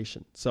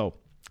interpretation. So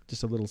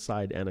just a little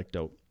side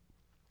anecdote.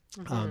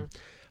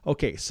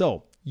 Okay,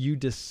 so you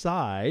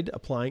decide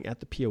applying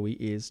at the POE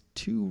is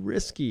too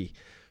risky.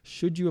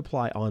 Should you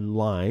apply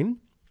online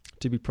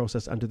to be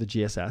processed under the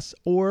GSS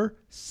or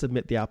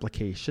submit the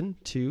application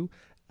to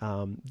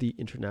the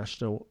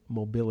International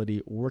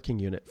Mobility Working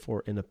Unit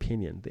for an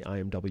opinion, the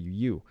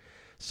IMWU?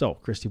 So,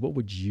 Christy, what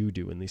would you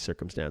do in these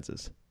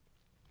circumstances?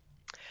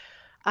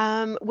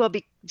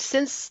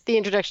 Since the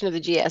introduction of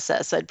the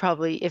GSS, I'd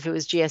probably, if it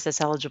was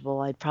GSS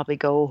eligible, I'd probably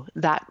go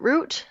that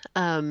route.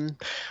 I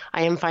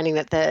am finding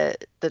that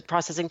the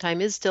processing time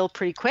is still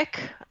pretty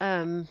quick.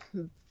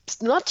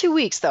 Not 2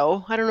 weeks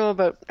though. I don't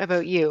know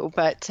about you,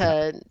 but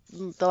the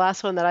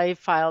last one that I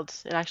filed,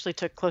 it actually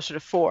took closer to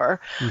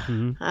 4.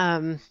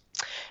 Mm-hmm.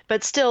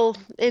 But still,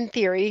 in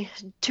theory,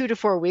 2 to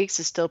 4 weeks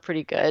is still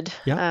pretty good.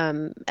 Yeah.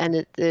 And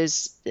it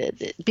is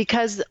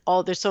because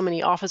there's so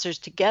many officers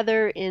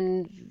together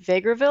in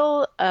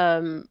Vegreville.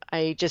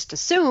 I just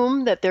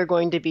assume that they're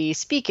going to be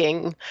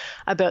speaking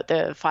about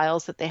the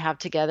files that they have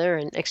together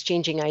and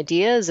exchanging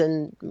ideas,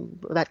 and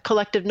that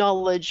collective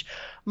knowledge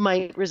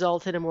might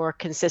result in a more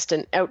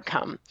consistent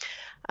outcome.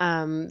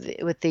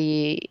 With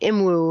the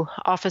IMWU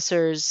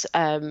officers,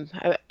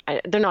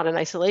 they're not in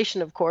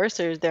isolation, of course.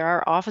 There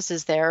are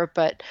offices there,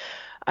 but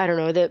I don't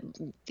know,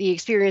 the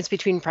experience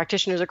between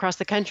practitioners across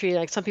the country,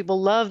 like some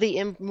people love the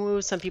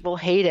IMWU, some people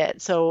hate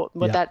it. So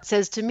what that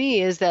says to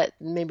me is that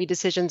maybe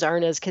decisions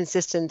aren't as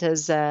consistent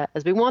as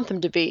we want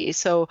them to be.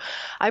 So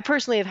I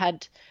personally have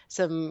had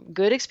some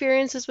good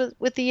experiences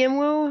with the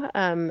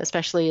IMWU,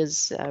 especially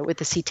with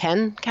the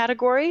C10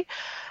 category.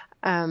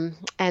 And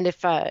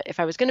if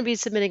I was going to be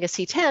submitting a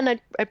C10,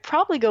 I'd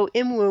probably go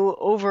IMWU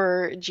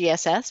over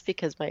GSS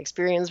because my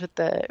experience with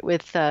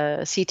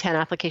C10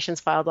 applications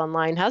filed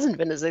online hasn't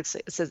been as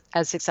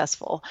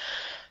successful.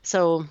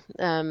 So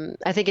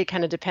I think it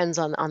kind of depends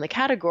on the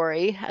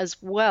category as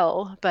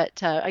well.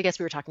 But I guess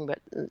we were talking about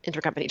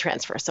intercompany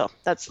transfer, so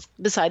that's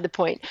beside the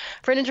point.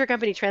 For an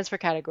intercompany transfer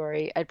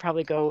category, I'd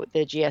probably go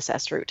the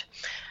GSS route,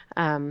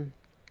 and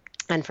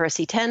for a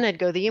C10, I'd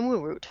go the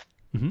IMWU route.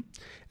 Mm-hmm.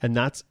 And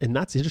that's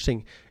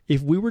interesting.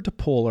 If we were to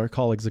poll our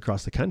colleagues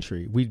across the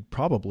country, we'd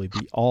probably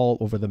be all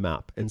over the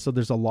map. And so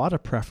there's a lot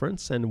of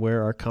preference and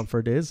where our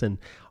comfort is and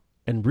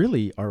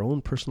really our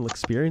own personal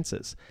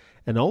experiences.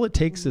 And all it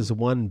takes is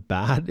one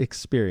bad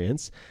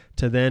experience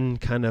to then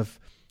kind of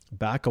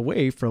back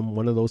away from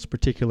one of those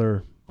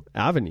particular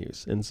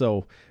avenues. And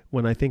so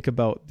when I think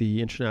about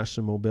the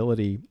International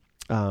Mobility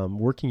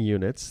Working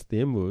Units, the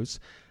IMWUs,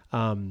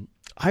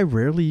 I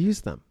rarely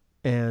use them.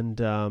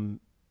 And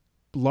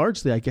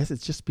largely, I guess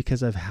it's just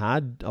because I've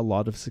had a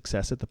lot of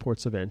success at the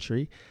ports of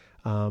entry.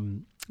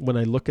 When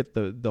I look at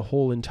the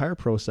whole entire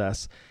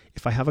process,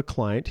 if I have a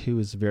client who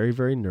is very,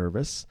 very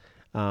nervous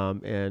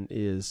and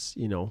is,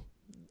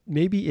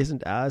 maybe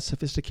isn't as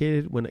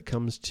sophisticated when it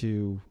comes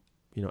to,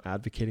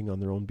 advocating on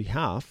their own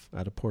behalf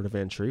at a port of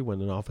entry when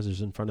an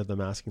officer's in front of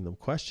them asking them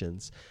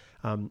questions,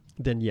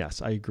 then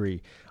yes, I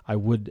agree. I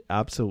would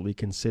absolutely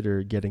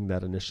consider getting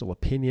that initial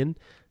opinion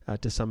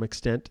to some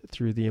extent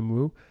through the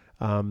IMWU.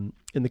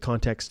 In the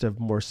context of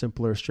more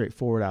simpler,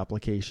 straightforward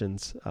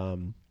applications,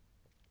 for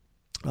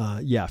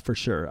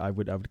sure, I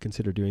would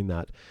consider doing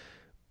that.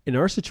 In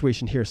our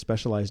situation here,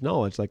 specialized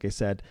knowledge, like I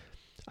said,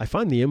 I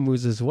find the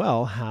IMWUs as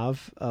well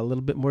have a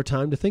little bit more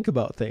time to think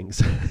about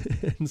things.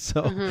 And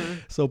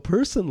so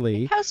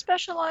personally... How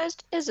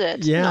specialized is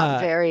it? Yeah,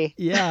 not very.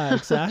 Yeah,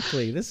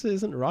 exactly. This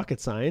isn't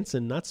rocket science,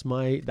 and that's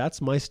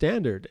my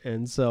standard.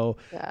 And so,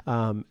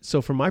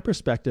 so from my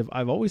perspective,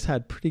 I've always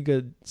had pretty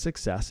good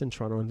success in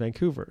Toronto and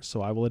Vancouver.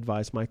 So I will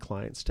advise my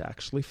clients to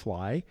actually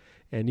fly.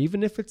 And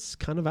even if it's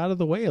kind of out of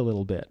the way a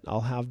little bit,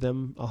 I'll have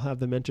them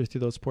enter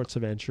through those ports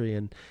of entry.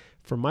 And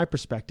from my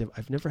perspective,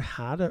 I've never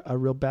had a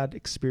real bad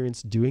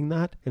experience doing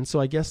that. And so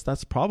I guess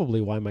that's probably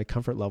why my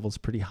comfort level is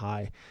pretty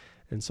high.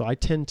 And so I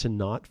tend to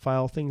not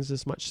file things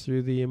as much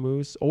through the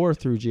IMWUs or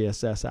through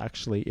GSS,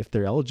 actually. If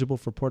they're eligible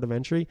for port of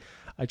entry,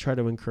 I try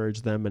to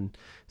encourage them and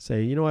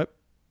say, you know what,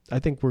 I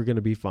think we're going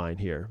to be fine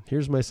here.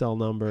 Here's my cell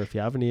number. If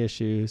you have any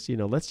issues,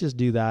 let's just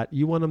do that.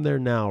 You want them there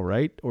now,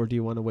 right? Or do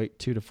you want to wait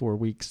 2 to 4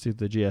 weeks through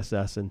the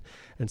GSS?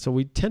 And so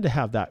we tend to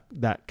have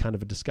that kind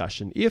of a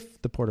discussion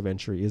if the port of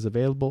entry is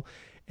available.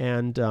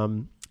 And,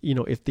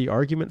 if the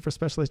argument for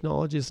specialized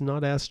knowledge is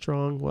not as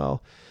strong,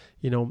 well,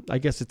 I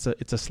guess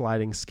it's a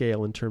sliding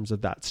scale in terms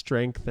of that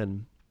strength.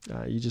 And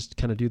you just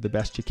kind of do the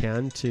best you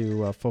can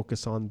to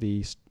focus on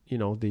the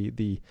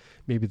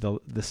maybe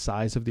the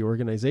size of the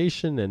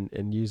organization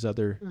and use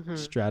other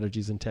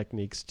strategies and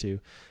techniques to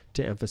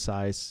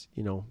emphasize,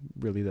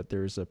 really that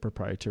there's a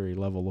proprietary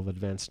level of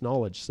advanced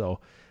knowledge. So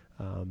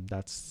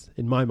that's,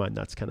 in my mind,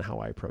 that's kind of how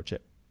I approach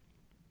it.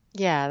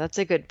 Yeah, that's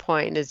a good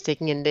point, is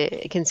taking into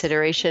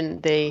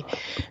consideration the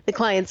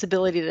client's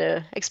ability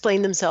to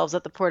explain themselves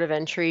at the port of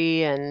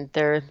entry and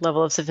their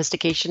level of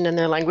sophistication and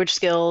their language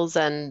skills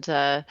and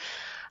the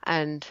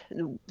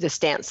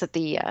stance that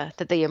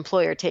the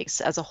employer takes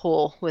as a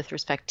whole with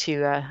respect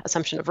to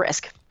assumption of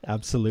risk.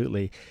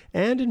 Absolutely.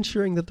 And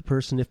ensuring that the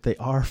person, if they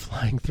are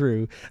flying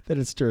through, that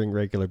it's during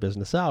regular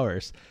business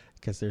hours,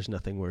 because there's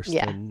nothing worse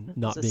than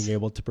not being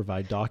able to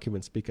provide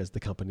documents because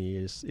the company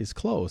is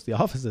closed. The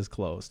office is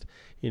closed.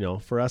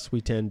 For us,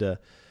 we tend to,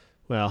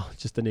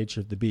 just the nature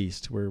of the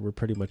beast. We're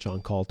pretty much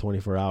on call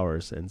 24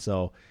 hours. And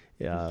so,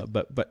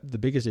 but the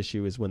biggest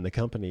issue is when the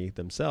company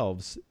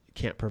themselves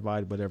can't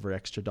provide whatever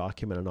extra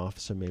document an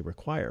officer may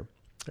require.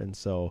 And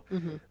so,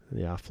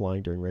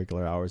 flying during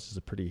regular hours is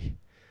a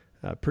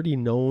pretty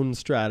known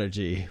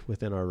strategy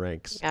within our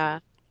ranks. Yeah.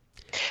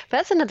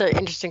 That's another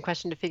interesting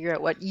question to figure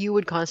out what you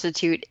would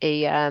constitute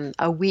a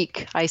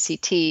weak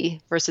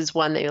ICT versus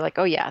one that you're like,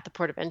 oh yeah, at the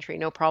port of entry,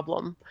 no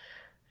problem.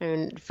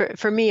 And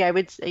for me,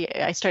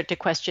 I start to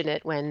question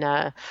it when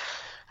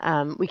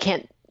we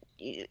can't,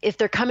 if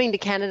they're coming to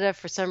Canada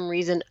for some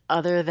reason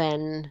other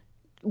than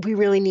we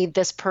really need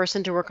this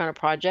person to work on a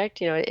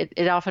project.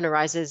 It often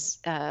arises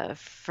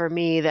for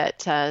me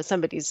that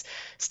somebody's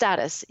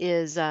status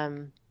is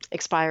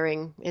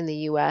expiring in the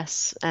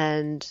U.S.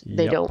 and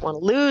they don't want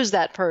to lose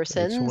that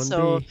person. H-1B,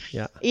 so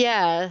yeah.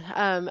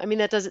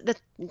 that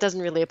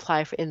doesn't really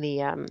apply in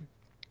the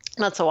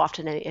not so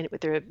often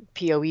with the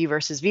POE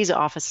versus visa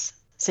office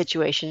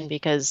situation,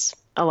 because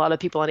a lot of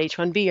people on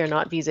H-1B are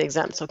not visa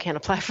exempt, so can't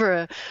apply for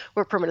a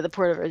work permit at the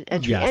port of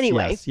entry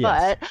anyway.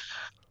 Yes.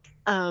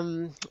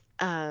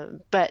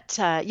 But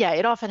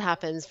it often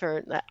happens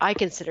I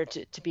consider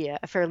to be a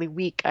fairly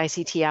weak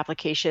ICT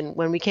application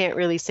when we can't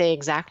really say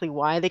exactly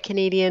why the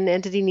Canadian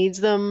entity needs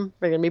them.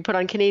 They're going to be put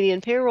on Canadian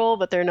payroll,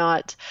 but they're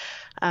not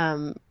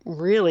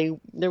really,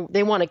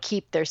 they want to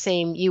keep their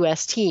same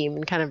U.S. team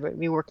and kind of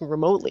be working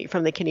remotely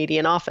from the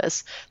Canadian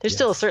office. They're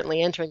still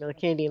certainly entering the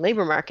Canadian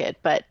labor market,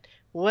 but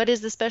what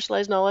is the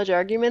specialized knowledge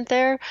argument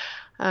there?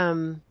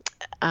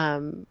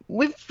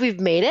 We've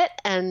made it,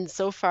 and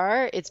so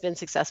far it's been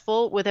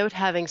successful without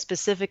having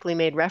specifically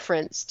made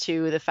reference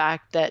to the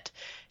fact that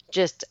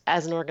just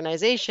as an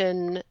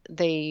organization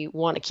they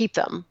want to keep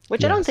them,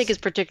 which I don't think is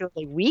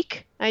particularly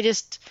weak.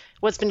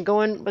 What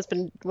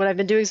I've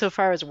been doing so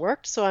far has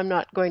worked, so I'm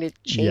not going to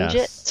change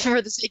it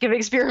for the sake of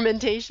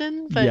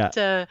experimentation.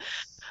 But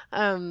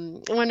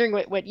I'm wondering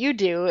what you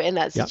do in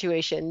that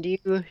situation. Do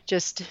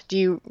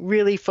you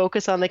really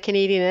focus on the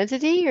Canadian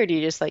entity, or do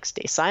you just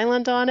stay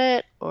silent on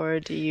it, or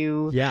do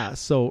you? Yeah.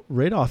 So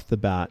right off the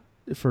bat,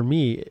 for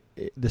me,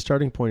 the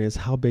starting point is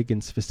how big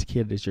and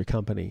sophisticated is your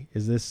company?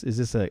 Is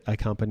this a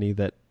company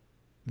that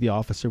the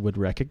officer would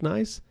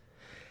recognize?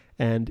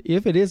 And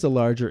if it is a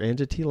larger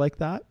entity like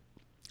that,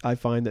 I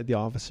find that the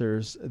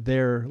officers,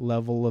 their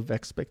level of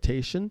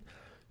expectation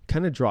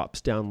kind of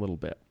drops down a little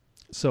bit.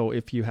 So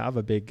if you have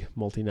a big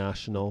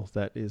multinational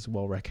that is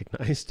well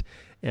recognized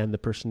and the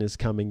person is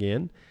coming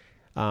in,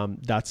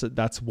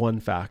 that's one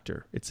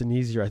factor. It's an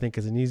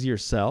easier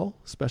sell,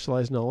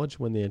 specialized knowledge,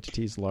 when the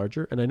entity is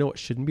larger. And I know it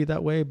shouldn't be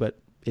that way, but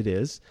it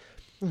is.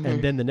 Mm-hmm.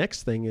 And then the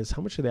next thing is,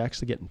 how much are they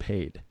actually getting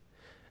paid?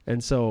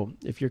 And so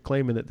if you're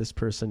claiming that this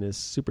person is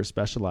super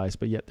specialized,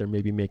 but yet they're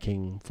maybe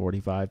making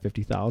 45,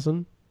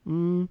 50,000,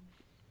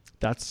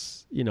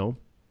 that's,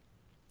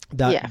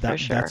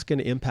 that's going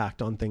to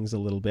impact on things a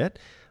little bit.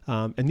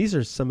 And these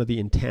are some of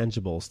the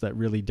intangibles that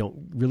really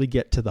don't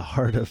get to the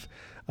heart of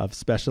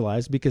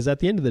specialized, because at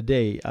the end of the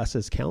day, us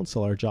as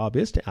counsel, our job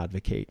is to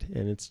advocate,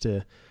 and it's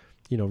to,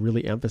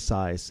 really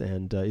emphasize.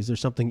 And is there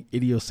something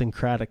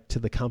idiosyncratic to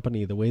the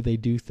company, the way they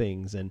do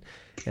things? And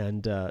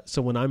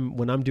so when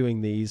I'm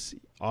doing these,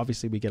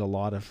 obviously we get a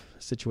lot of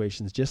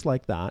situations just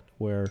like that,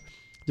 where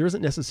there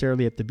isn't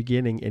necessarily at the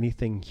beginning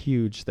anything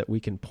huge that we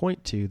can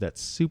point to that's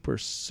super,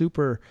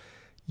 super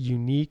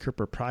unique or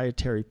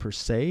proprietary per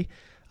se.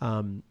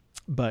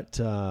 But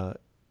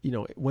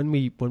when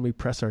we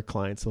press our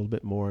clients a little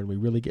bit more and we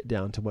really get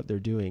down to what they're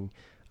doing,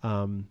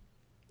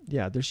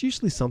 there's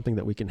usually something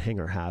that we can hang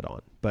our hat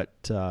on.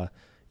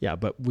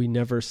 But we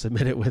never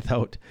submit it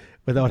without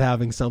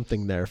having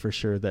something there for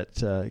sure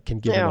that can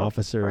give an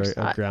officer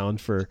a ground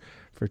for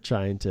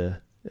trying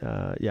to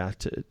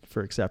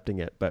for accepting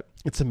it. But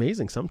it's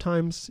amazing.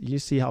 Sometimes you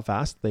see how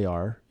fast they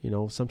are.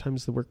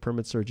 Sometimes the work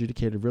permits are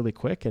adjudicated really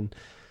quick, and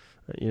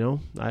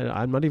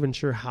I'm not even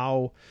sure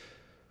how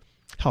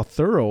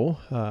thorough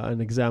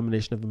an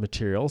examination of the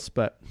materials,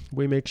 but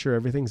we make sure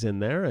everything's in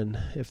there. And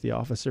if the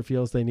officer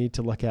feels they need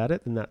to look at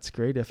it, then that's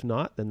great. If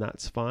not, then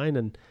that's fine.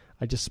 And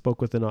I just spoke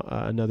with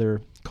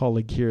another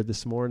colleague here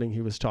this morning.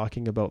 He was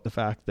talking about the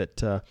fact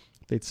that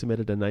they'd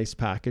submitted a nice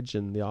package,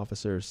 and the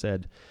officer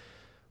said,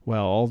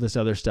 well, all this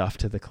other stuff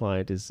to the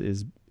client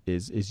is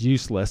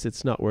useless.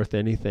 It's not worth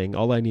anything.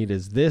 All I need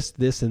is this,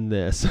 and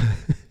this.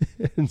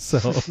 And so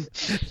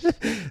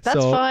that's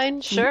fine.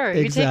 Sure.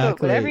 Exactly. You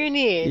take whatever you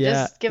need. Yeah,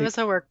 just give us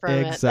a work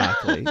permit.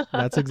 Exactly.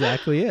 That's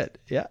exactly it.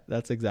 Yeah,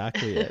 that's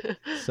exactly it.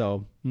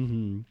 So,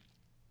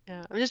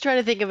 Yeah, I'm just trying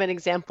to think of an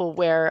example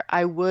where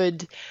I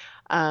would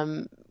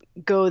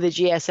go the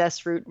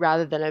GSS route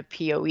rather than a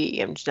POE.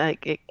 I'm just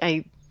like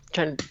I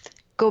trying to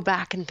go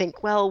back and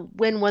think, well,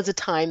 when was a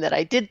time that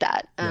I did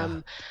that?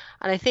 And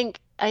I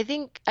think I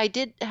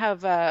did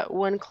have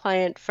one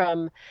client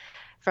from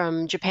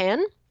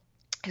Japan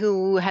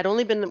who had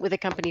only been with a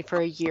company for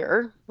a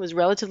year, was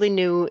relatively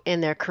new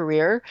in their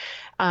career,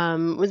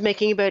 was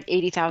making about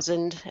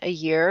 $80,000 a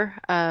year.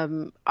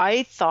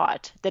 I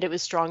thought that it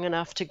was strong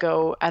enough to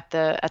go at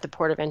the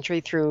port of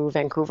entry through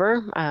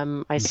Vancouver.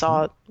 I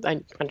saw,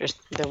 there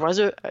was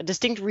a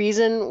distinct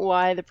reason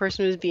why the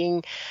person was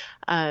being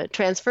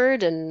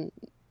transferred, and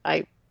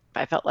I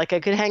felt like I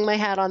could hang my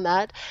hat on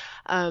that.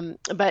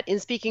 But in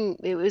speaking,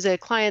 it was a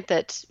client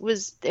that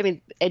was,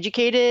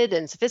 educated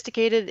and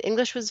sophisticated.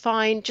 English was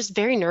fine, just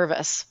very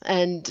nervous.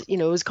 And,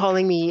 was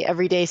calling me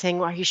every day saying,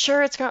 well, are you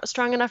sure it's not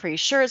strong enough? Are you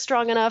sure it's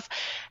strong enough?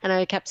 And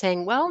I kept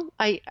saying, well,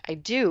 I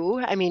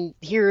do.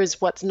 Here's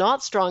what's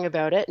not strong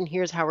about it, and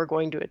here's how we're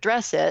going to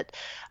address it.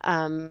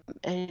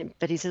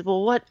 But he said,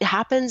 well, what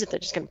happens if they're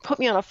just going to put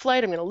me on a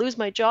flight? I'm going to lose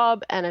my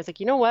job. And I was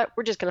like, you know what?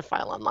 We're just going to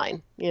file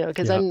online,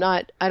 because I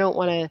don't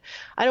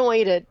want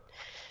you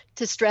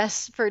to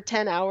stress for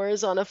 10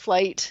 hours on a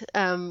flight,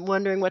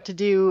 wondering what to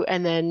do,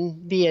 and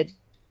then be a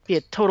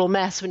total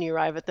mess when you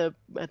arrive at the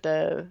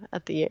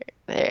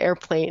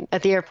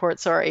airport.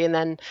 Sorry, and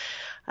then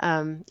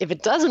if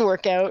it doesn't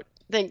work out,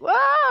 think,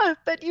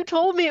 but you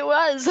told me it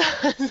was.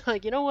 It's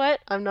like, you know what?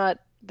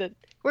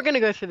 We're going to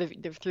go through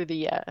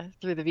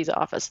the visa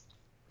office,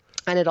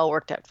 and it all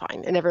worked out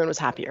fine, and everyone was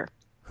happier.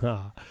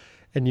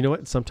 And you know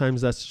what?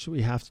 Sometimes that's what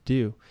we have to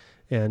do,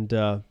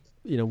 and.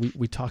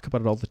 We talk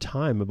about it all the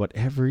time, about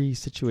every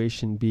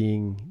situation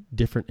being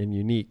different and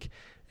unique.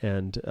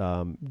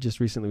 And just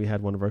recently we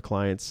had one of our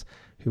clients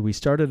who we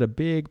started a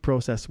big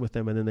process with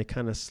them, and then they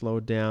kind of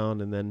slowed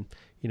down, and then,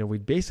 we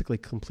basically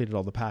completed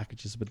all the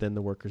packages, but then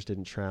the workers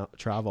didn't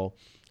travel.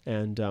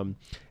 And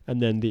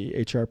then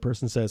the HR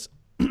person says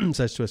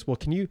to us, well,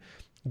 can you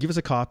give us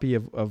a copy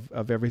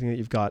of everything that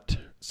you've got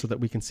so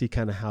that we can see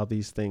kind of how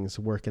these things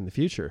work in the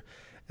future?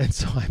 And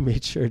so I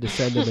made sure to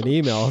send them an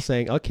email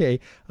saying, okay,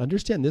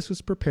 understand this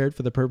was prepared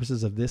for the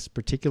purposes of this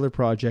particular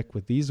project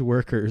with these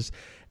workers.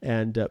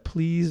 And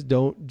please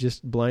don't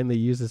just blindly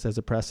use this as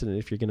a precedent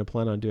if you're going to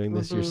plan on doing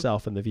this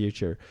yourself in the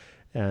future.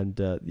 And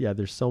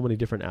there's so many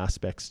different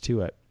aspects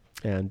to it.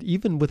 And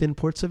even within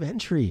ports of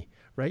entry,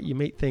 right? You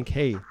may think,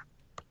 hey,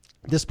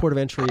 this port of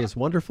entry is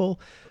wonderful.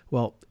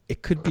 Well,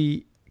 it could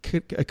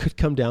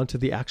come down to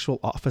the actual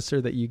officer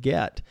that you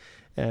get.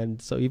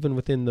 And so even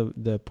within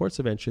the ports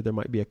of entry, there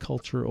might be a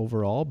culture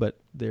overall, but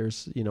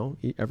there's,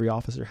 every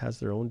officer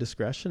has their own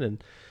discretion.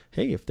 And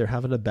hey, if they're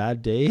having a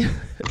bad day,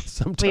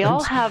 sometimes we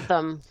all have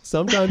them.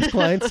 Sometimes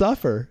clients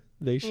suffer.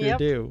 They sure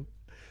do.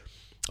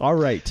 All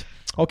right.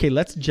 Okay.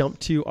 Let's jump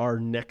to our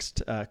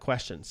next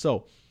question.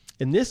 So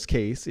in this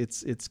case,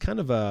 it's kind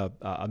of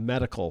a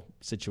medical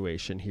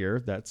situation here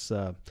that's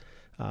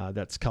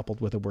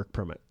coupled with a work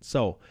permit.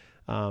 So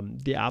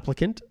the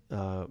applicant,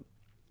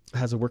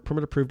 has a work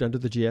permit approved under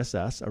the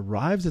GSS,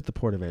 arrives at the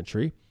port of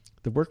entry.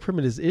 The work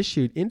permit is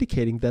issued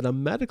indicating that a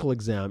medical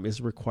exam is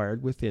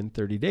required within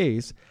 30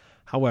 days.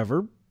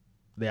 However,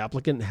 the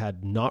applicant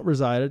had not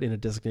resided in a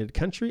designated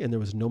country, and there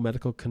was no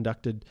medical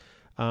conducted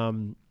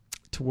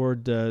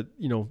toward,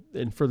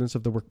 in furtherance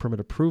of the work permit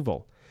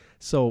approval.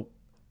 So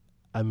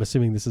I'm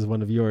assuming this is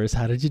one of yours.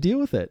 How did you deal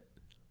with it?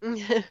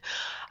 This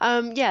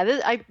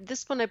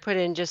one I put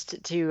in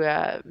just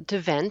to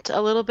vent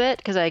a little bit,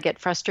 because I get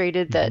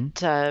frustrated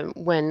that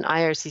when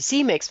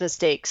IRCC makes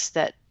mistakes,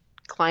 that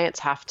clients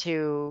have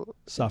to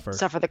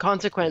suffer the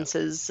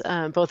consequences,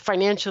 both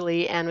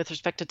financially and with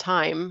respect to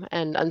time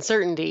and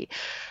uncertainty.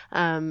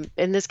 In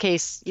this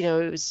case,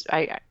 it was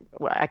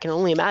I can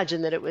only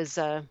imagine that it was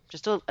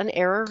just an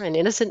error, an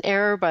innocent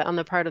error, but on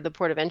the part of the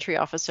port of entry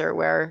officer,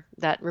 where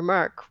that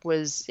remark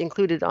was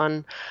included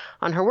on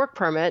her work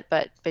permit.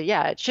 But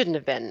it shouldn't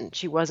have been.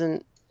 She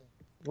wasn't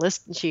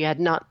she had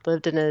not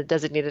lived in a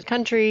designated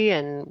country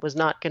and was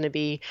not going to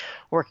be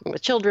working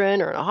with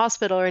children or in a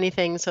hospital or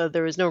anything. So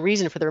there was no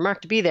reason for the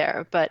remark to be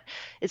there. But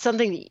it's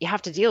something that you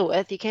have to deal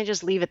with. You can't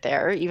just leave it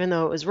there, even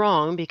though it was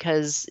wrong,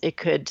 because it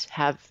could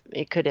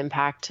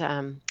impact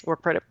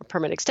work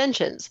permit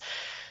extensions.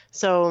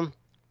 So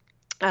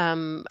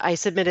I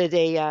submitted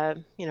I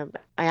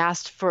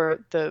asked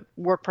for the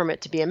work permit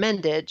to be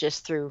amended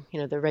just through,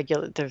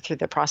 through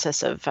the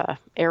process of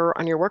error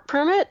on your work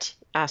permit.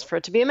 Asked for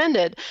it to be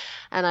amended,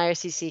 and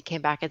IRCC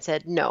came back and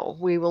said, no,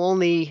 we will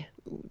only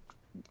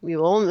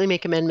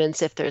make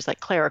amendments if there's like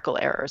clerical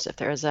errors, if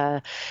there's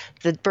the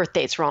birth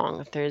date's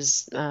wrong, if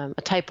there's a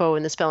typo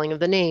in the spelling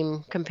of the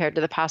name compared to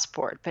the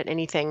passport. But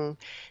anything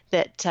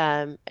that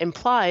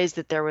implies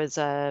that there was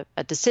a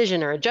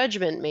decision or a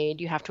judgment made,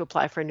 you have to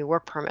apply for a new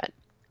work permit.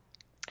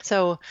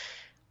 So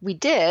we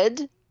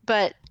did,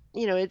 but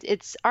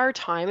it's our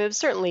time. It was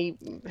certainly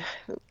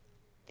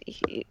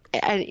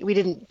we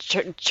didn't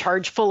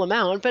charge full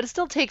amount, but it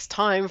still takes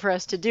time for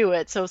us to do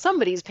it. So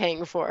somebody's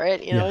paying for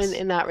it, Yes.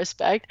 in that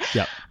respect.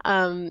 Yeah.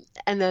 And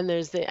then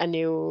there's the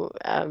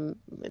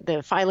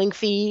filing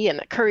fee and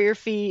the courier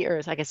fee,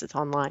 or I guess it's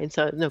online,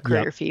 so no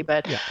courier Yeah. fee,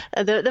 but Yeah.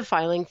 the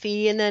filing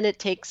fee. And then it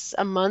takes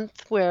a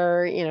month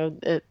where,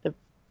 the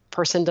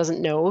person doesn't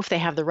know if they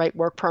have the right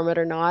work permit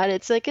or not.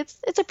 It's like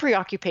it's a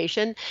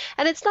preoccupation,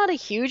 and it's not a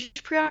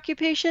huge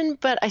preoccupation,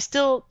 but it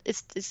still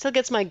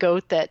gets my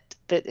goat that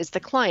it's the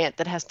client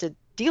that has to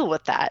deal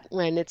with that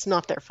when it's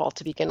not their fault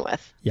to begin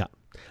with. Yeah.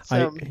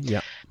 So,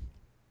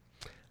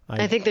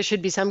 I think there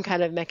should be some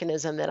kind of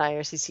mechanism that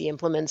IRCC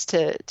implements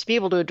to be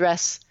able to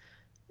address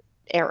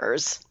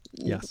errors.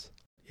 Yes,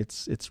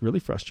 it's really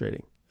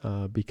frustrating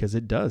because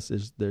it does.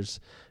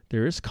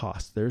 There is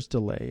cost, there's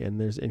delay,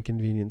 and there's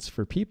inconvenience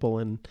for people.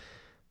 And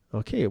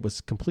okay, it was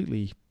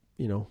completely,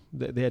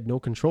 they had no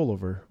control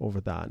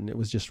over that, and it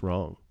was just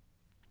wrong.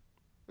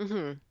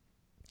 Mm-hmm.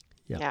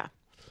 Yeah.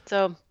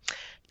 So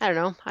I don't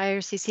know,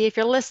 IRCC, if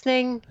you're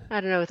listening,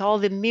 I don't know, with all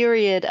the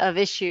myriad of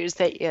issues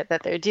that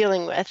they're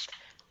dealing with,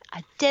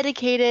 a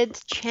dedicated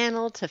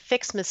channel to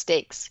fix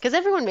mistakes, because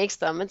everyone makes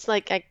them. It's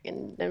like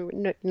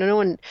no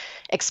one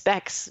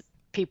expects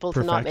people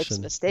to not make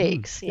Perfection.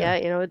 mistakes.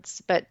 Yeah.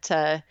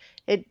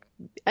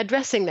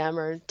 Addressing them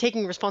or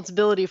taking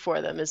responsibility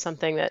for them is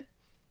something that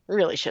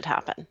really should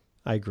happen.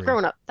 I agree.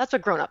 That's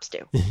what grown-ups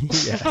do.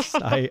 Yes,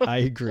 I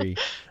agree.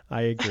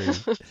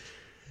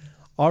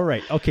 All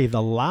right. Okay.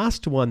 The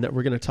last one that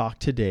we're going to talk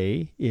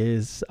today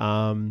is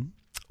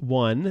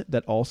one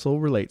that also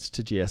relates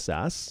to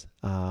GSS,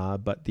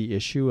 but the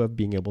issue of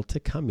being able to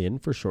come in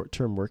for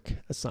short-term work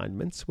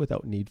assignments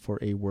without need for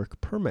a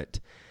work permit,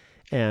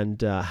 and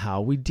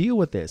how we deal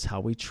with this, how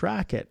we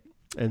track it.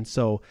 And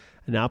so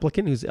an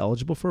applicant who's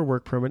eligible for a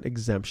work permit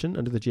exemption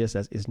under the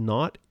GSS is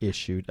not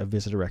issued a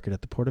visitor record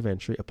at the port of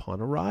entry upon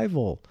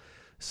arrival.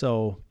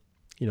 So,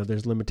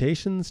 there's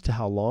limitations to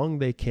how long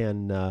they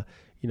can,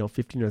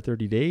 15 or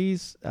 30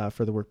 days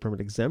for the work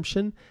permit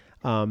exemption.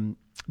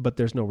 But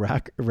there's no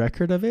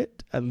record of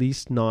it, at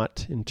least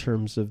not in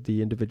terms of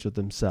the individual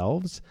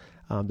themselves,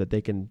 that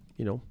they can,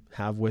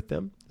 have with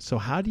them. So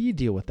how do you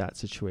deal with that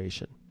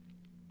situation?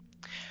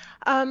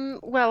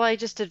 Well, I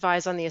just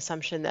advise on the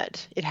assumption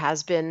that it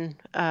has been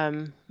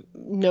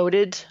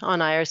noted on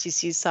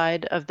IRCC's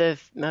side of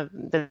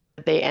that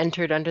they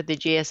entered under the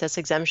GSS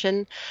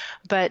exemption,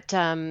 but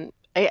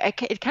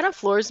it kind of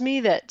floors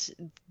me that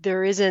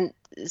there isn't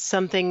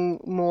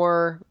something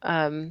more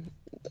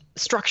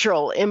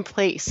structural in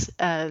place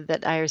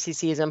that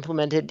IRCC has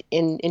implemented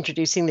in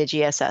introducing the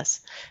GSS,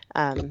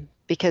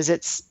 because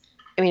it's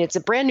a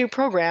brand new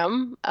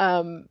program.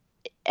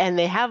 And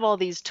they have all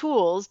these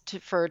tools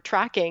for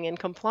tracking and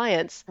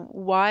compliance.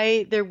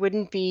 Why there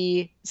wouldn't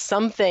be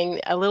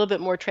something a little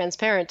bit more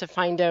transparent to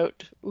find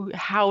out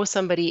how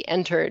somebody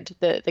entered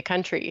the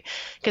country?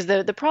 Because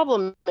the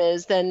problem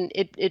is then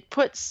it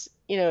puts,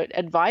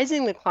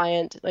 advising the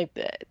client,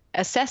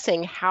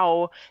 assessing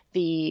how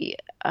the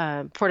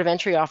port of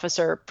entry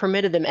officer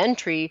permitted them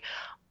entry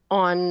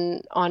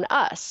on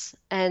us.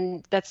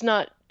 And that's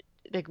not,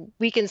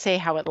 we can say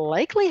how it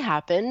likely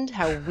happened,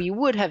 how we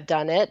would have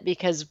done it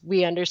because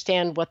we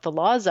understand what the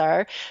laws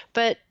are.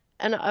 But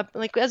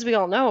as we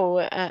all know,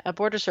 a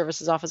border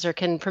services officer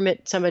can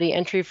permit somebody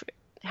entry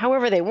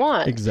however they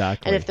want.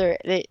 Exactly. And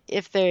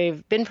if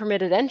they've been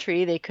permitted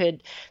entry,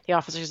 the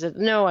officer said,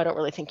 no, I don't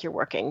really think you're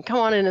working. Come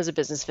on in as a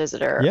business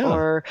visitor. Yeah,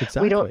 or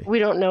exactly. we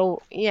don't know.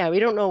 Yeah, we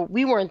don't know.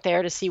 We weren't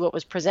there to see what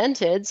was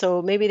presented.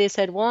 So maybe they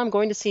said, well, I'm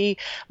going to see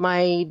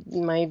my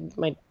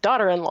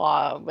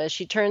daughter-in-law as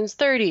she turns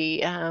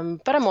 30,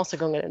 but I'm also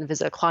going to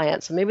visit a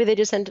client. So maybe they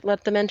just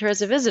let them enter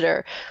as a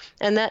visitor.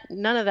 And that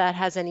none of that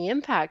has any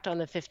impact on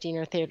the 15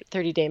 or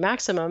 30-day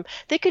maximum.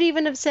 They could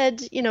even have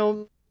said,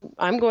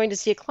 I'm going to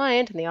see a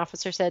client, and the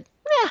officer said,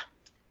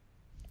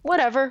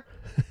 whatever,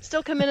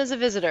 still come in as a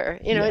visitor.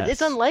 Yes.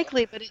 It's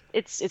unlikely, but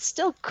it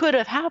still could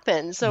have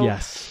happened. So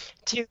yes.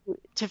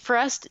 for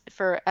us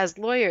as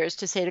lawyers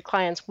to say to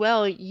clients,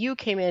 well, you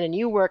came in and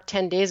you worked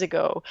 10 days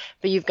ago,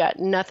 but you've got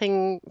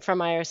nothing from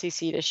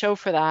IRCC to show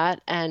for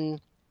that,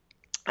 and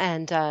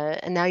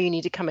now you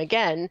need to come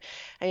again.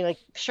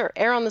 Sure,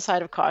 err on the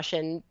side of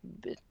caution,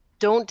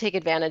 don't take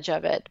advantage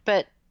of it,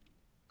 but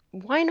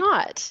why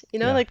not?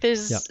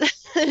 It's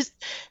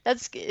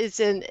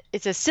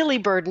a silly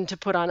burden to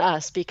put on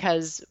us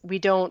because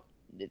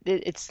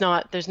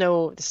there's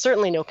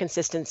certainly no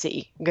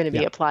consistency going to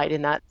be applied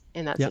in that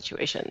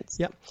situation.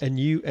 Yep.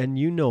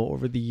 And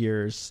over the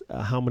years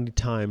how many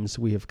times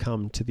we have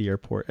come to the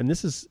airport, and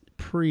this is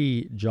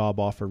pre-job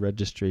offer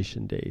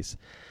registration days.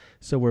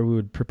 So where we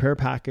would prepare a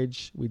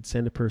package, we'd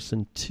send a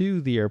person to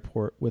the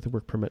airport with a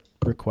work permit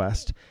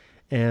request,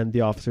 and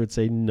the officer would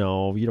say,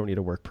 no, you don't need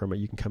a work permit.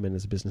 You can come in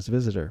as a business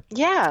visitor.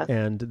 Yeah.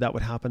 And that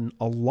would happen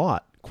a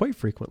lot, quite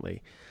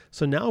frequently.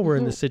 So now we're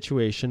in the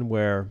situation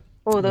where...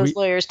 Oh, those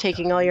lawyers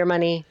taking all your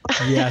money.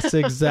 Yes,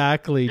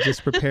 exactly.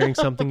 Just preparing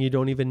something you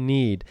don't even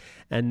need.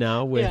 And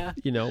now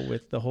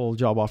with the whole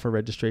job offer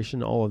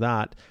registration, all of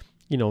that,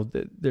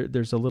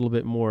 there's a little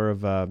bit more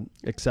of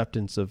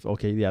acceptance of,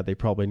 okay, yeah, they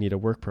probably need a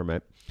work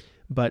permit.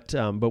 But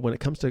when it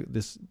comes to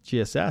this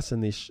GSS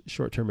and these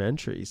short-term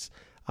entries,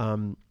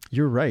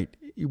 you're right.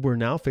 We're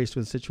now faced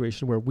with a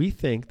situation where we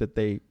think that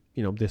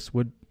this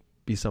would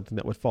be something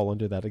that would fall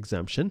under that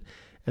exemption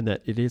and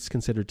that it is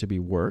considered to be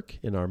work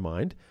in our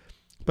mind,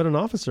 but an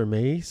officer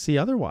may see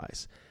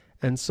otherwise.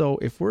 And so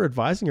if we're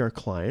advising our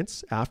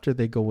clients after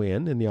they go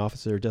in and the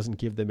officer doesn't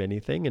give them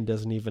anything and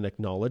doesn't even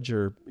acknowledge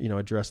or,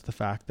 address the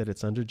fact that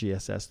it's under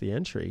GSS, the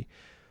entry,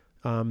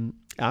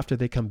 after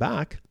they come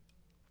back,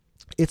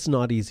 it's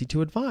not easy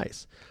to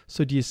advise.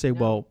 So do you say,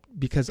 well,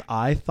 because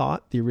I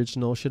thought the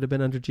original should have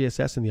been under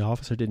GSS and the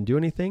officer didn't do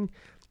anything,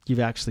 you've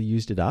actually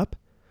used it up?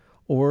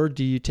 Or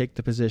do you take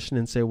the position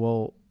and say,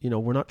 well,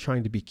 we're not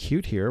trying to be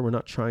cute here. We're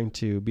not trying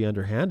to be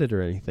underhanded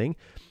or anything.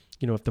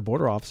 If the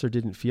border officer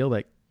didn't feel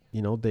that,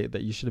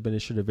 that you should have been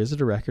issued a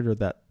visitor record or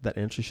that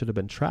entry should have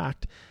been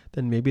tracked,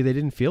 then maybe they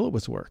didn't feel it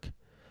was work.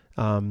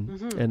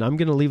 And I'm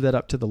going to leave that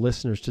up to the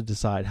listeners to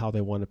decide how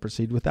they want to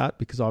proceed with that,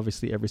 because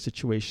obviously every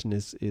situation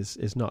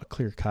is not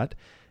clear cut.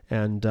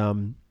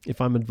 And if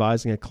I'm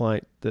advising a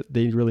client that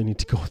they really need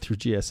to go through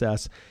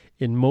GSS,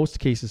 in most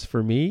cases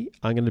for me,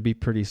 I'm going to be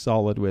pretty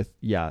solid with,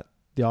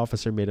 the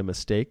officer made a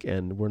mistake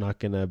and we're not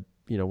going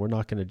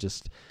to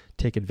just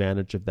take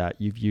advantage of that.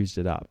 You've used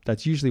it up.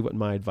 That's usually what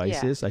my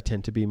advice is. I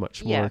tend to be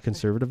much more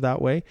conservative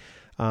that way.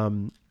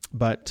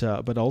 But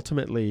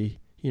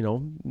ultimately,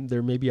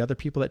 there may be other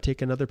people that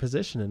take another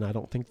position, and I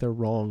don't think they're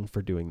wrong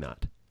for doing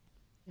that.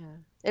 Yeah.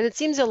 And it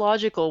seems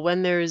illogical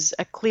when there's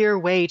a clear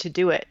way to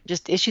do it.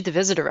 Just issue the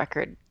visitor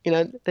record.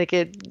 With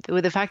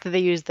the fact that they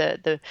use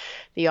the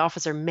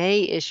officer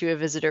may issue a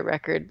visitor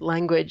record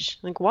language.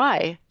 Like,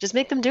 why? Just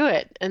make them do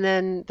it, and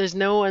then there's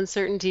no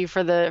uncertainty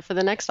for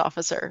the next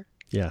officer.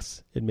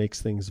 Yes, it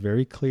makes things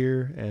very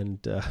clear, and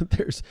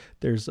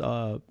there's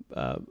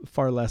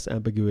far less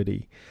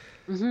ambiguity.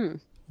 Mm-hmm.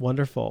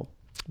 Wonderful.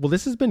 Well,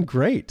 this has been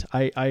great.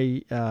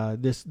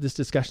 This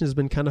discussion has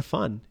been kind of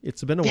fun.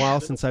 It's been a while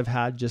since I've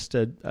had just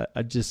a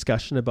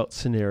discussion about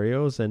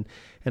scenarios, and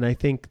I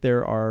think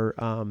there are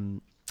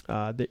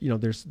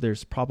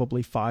there's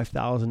probably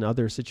 5,000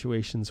 other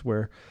situations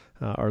where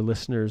our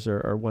listeners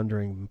are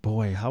wondering,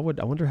 boy, I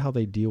wonder how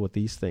they deal with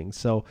these things.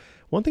 So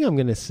one thing I'm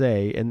going to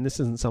say, and this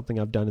isn't something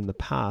I've done in the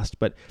past,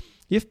 but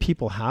if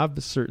people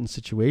have certain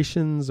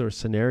situations or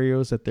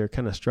scenarios that they're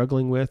kind of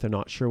struggling with or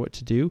not sure what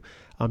to do,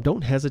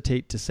 don't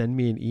hesitate to send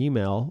me an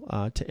email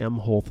to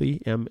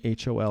mholthe,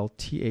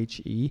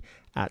 MHOLTHE,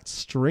 at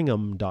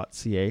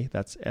stringham.ca.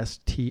 That's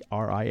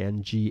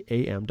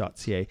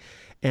STRINGAM.ca.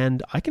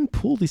 And I can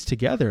pull these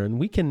together, and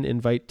we can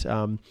invite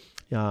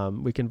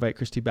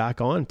Christy back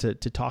on to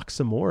talk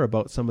some more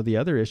about some of the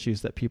other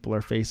issues that people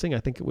are facing. I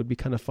think it would be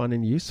kind of fun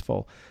and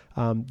useful.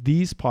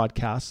 These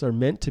podcasts are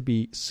meant to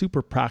be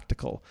super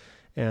practical.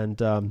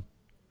 And, I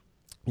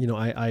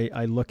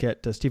look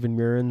at Stephen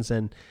Mearns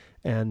and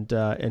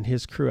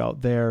his crew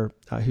out there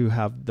who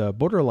have the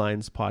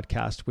Borderlines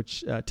podcast,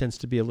 which tends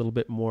to be a little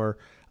bit more,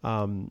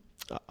 I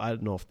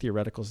don't know if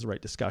theoretical is the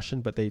right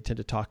discussion, but they tend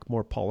to talk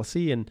more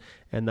policy, and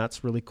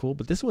that's really cool.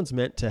 But this one's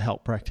meant to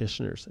help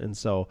practitioners. And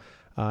so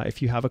if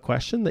you have a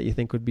question that you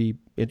think would be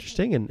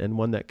interesting and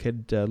one that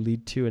could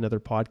lead to another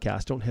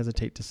podcast, don't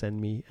hesitate to send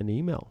me an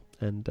email,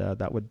 and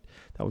that would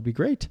be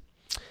great.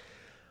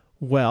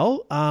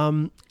 Well,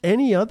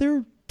 any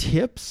other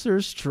tips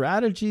or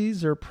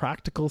strategies or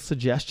practical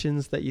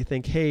suggestions that you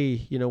think,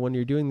 hey, when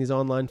you're doing these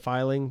online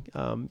filing,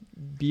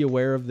 be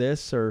aware of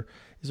this, or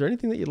is there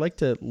anything that you'd like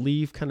to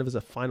leave kind of as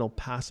a final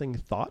passing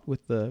thought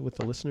with the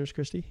listeners,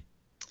 Christy?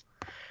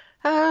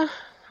 Let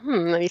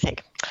me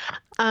think.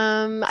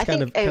 I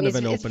think it's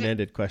an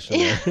open-ended question.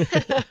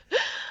 Yeah.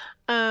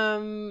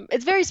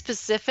 It's very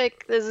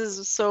specific. This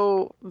is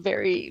so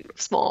very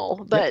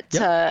small, but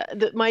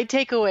my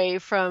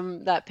takeaway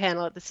from that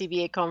panel at the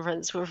CBA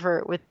conference with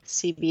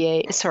IRCC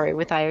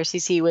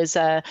was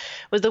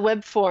the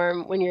web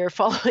form when you're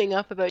following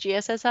up about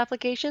GSS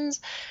applications.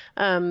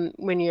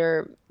 When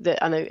you're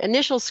on the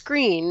initial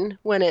screen,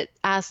 when it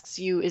asks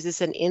you, is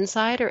this an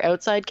inside or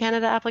outside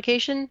Canada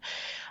application?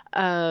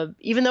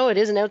 Even though it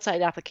is an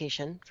outside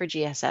application for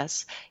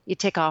GSS, you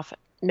tick off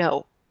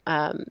no.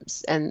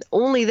 And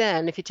only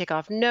then, if you tick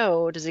off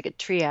no, does it get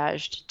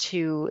triaged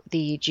to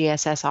the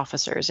GSS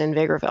officers in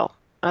Vegreville.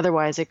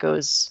 Otherwise, it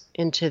goes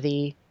into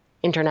the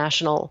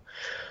international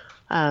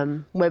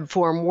web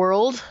form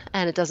world,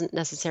 and it doesn't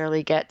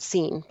necessarily get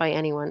seen by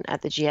anyone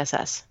at the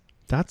GSS.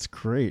 That's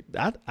great.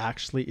 That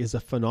actually is a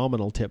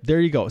phenomenal tip.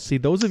 There you go. See,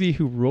 those of you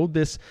who rode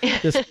this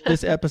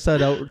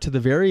episode out to the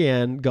very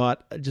end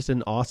got just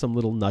an awesome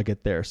little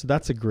nugget there. So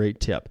that's a great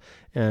tip.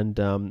 And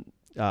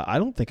I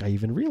don't think I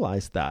even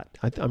realized that.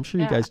 I'm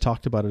sure you guys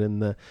talked about it in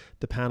the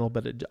panel,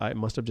 but I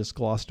must have just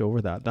glossed over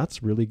that.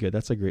 That's really good.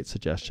 That's a great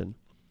suggestion.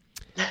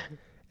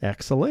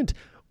 Excellent.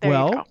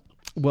 Well,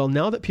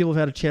 now that people have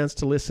had a chance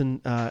to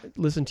listen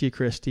to you,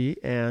 Christy,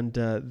 and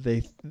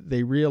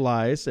they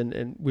realize,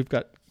 and we've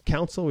got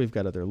counsel. We've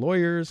got other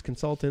lawyers,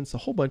 consultants, a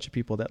whole bunch of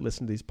people that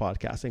listen to these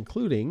podcasts,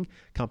 including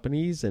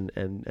companies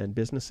and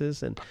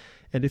businesses. And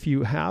if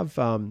you have,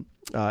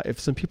 if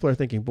some people are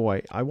thinking,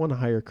 boy, I want to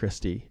hire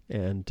Christy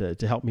and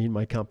to help me in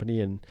my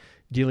company and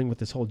dealing with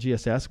this whole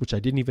GSS, which I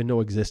didn't even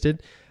know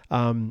existed,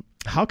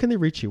 how can they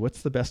reach you?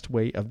 What's the best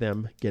way of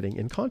them getting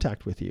in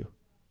contact with you?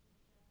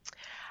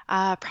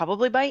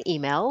 Probably by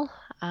email,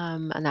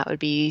 and that would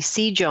be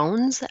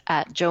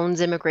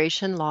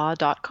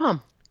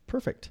cjones@jonesimmigrationlaw.com.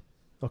 Perfect.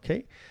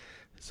 Okay.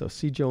 So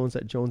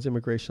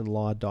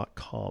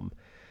cjones@jonesimmigrationlaw.com.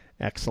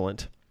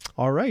 Excellent.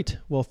 All right.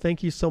 Well,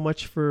 thank you so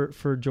much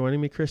for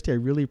joining me, Christy. I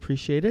really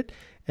appreciate it.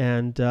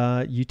 And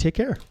you take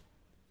care.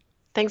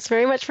 Thanks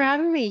very much for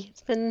having me.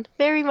 It's been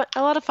a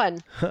lot of fun.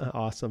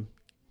 Awesome.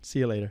 See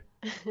you later.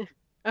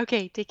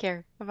 Okay. Take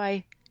care.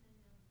 Bye-bye.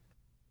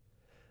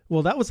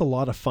 Well, that was a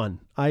lot of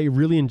fun. I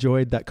really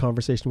enjoyed that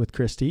conversation with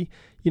Christy.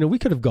 We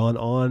could have gone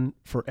on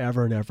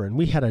forever and ever, and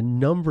we had a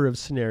number of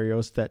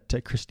scenarios that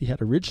Christy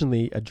had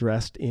originally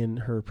addressed in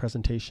her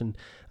presentation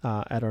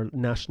at our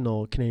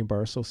National Canadian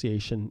Bar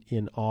Association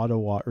in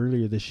Ottawa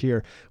earlier this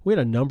year. We had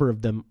a number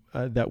of them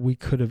that we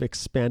could have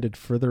expanded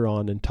further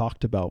on and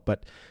talked about,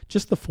 but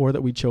just the 4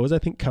 that we chose, I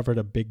think, covered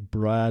a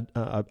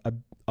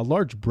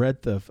large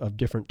breadth of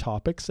different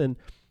topics, and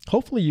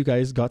hopefully you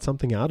guys got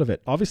something out of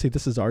it. Obviously,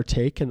 this is our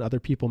take, and other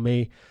people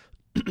may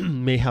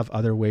have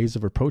other ways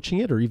of approaching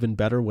it, or even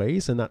better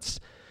ways, and that's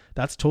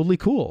totally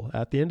cool.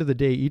 At the end of the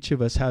day, each of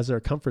us has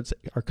our comfort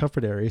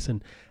areas,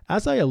 and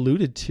as I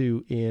alluded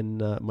to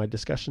in my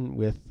discussion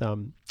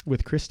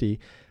with Christy,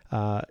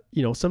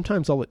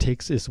 sometimes all it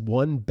takes is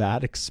one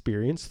bad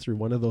experience through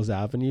one of those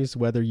avenues,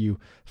 whether you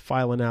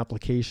file an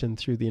application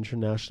through the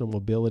International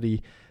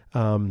Mobility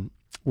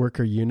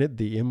Worker Unit,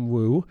 the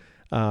IMWU,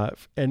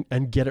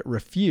 and get it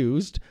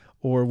refused,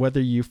 or whether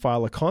you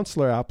file a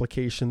consular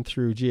application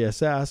through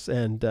GSS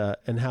and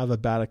have a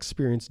bad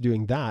experience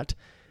doing that,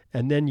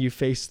 and then you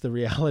face the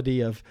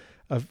reality of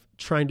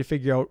trying to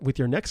figure out with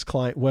your next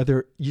client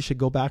whether you should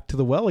go back to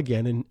the well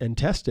again and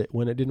test it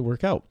when it didn't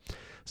work out.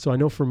 So I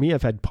know for me,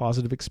 I've had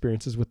positive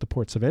experiences with the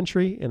ports of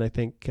entry, and I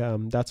think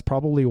that's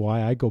probably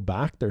why I go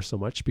back there so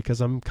much, because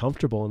I'm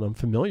comfortable and I'm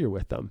familiar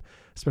with them,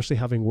 especially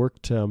having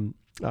worked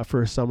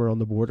for a summer on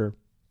the border.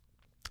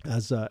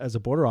 As a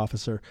border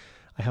officer,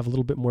 I have a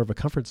little bit more of a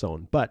comfort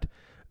zone, but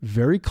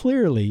very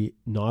clearly,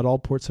 not all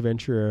ports of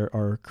entry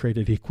are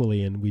created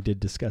equally, and we did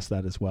discuss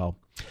that as well.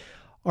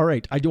 All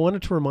right, I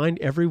wanted to remind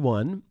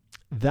everyone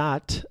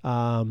that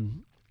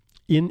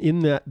in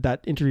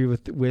that interview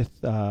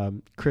with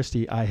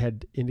Christy, I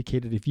had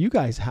indicated if you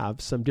guys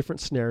have some different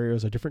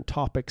scenarios or different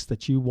topics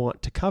that you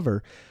want to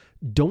cover,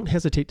 don't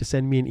hesitate to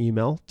send me an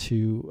email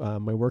to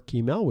my work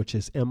email, which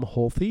is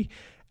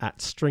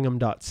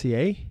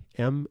mholthe@stringham.ca,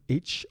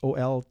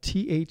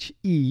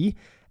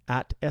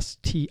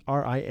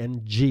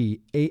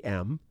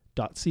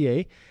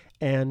 mholthe@stringam.ca,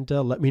 and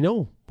let me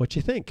know what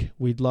you think.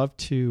 We'd love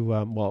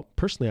to,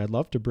 personally, I'd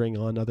love to bring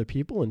on other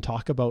people and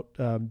talk about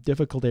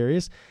difficult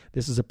areas.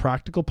 This is a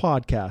practical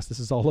podcast. This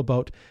is all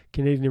about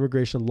Canadian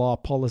immigration law,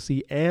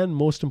 policy, and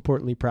most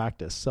importantly,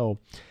 practice. So,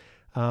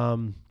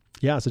 so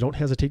don't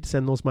hesitate to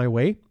send those my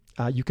way.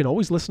 You can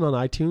always listen on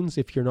iTunes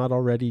if you're not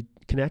already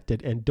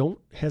connected, and don't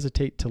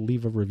hesitate to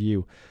leave a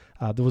review.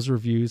 Those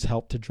reviews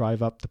help to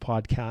drive up the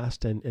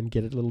podcast and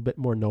get it a little bit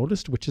more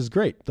noticed, which is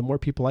great. The more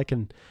people I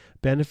can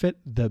benefit,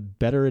 the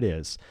better it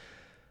is.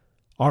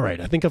 All right,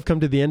 I think I've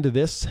come to the end of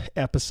this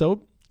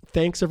episode.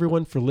 Thanks,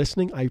 everyone, for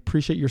listening. I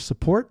appreciate your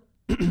support.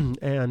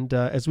 And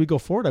as we go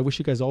forward, I wish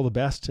you guys all the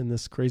best in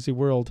this crazy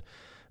world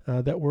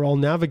that we're all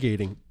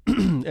navigating.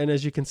 And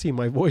as you can see,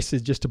 my voice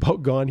is just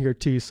about gone here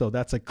too. So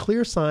that's a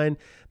clear sign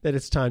that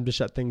it's time to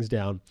shut things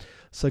down.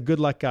 So good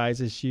luck,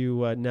 guys, as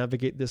you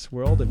navigate this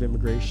world of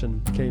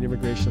immigration, Canadian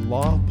immigration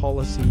law,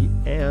 policy,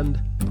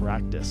 and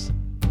practice.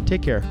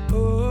 Take care.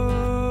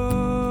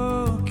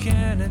 Oh,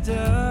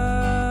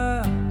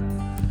 Canada,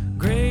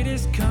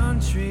 greatest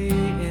country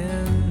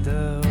in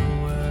the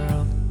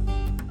world.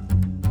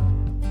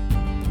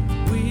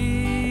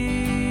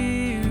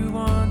 We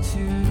want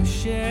to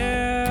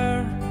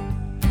share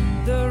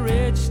the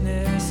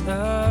richness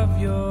of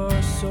your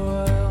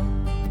soil.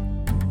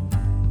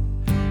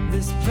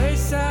 This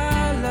place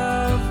I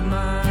love,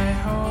 my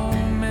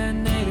home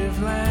and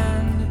native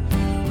land.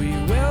 We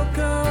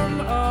welcome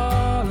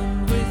all,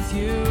 and with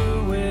you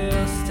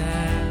we'll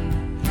stand.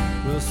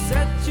 We'll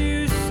set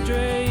you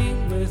straight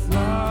with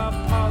law,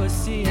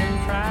 policy, and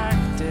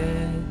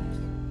practice.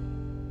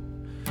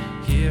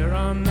 Here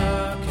on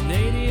the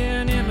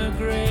Canadian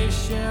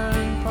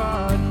Immigration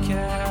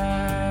Podcast.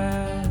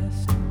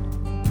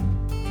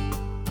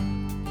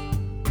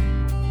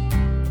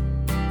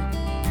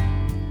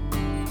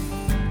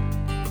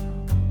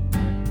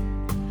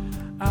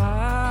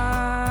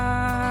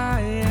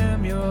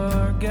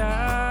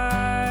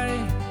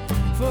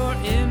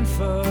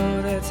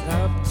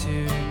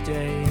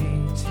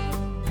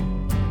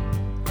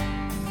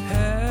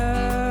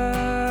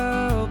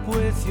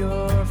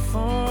 Your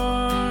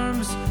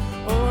forms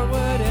or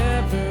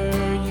whatever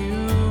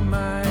you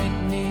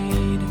might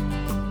need.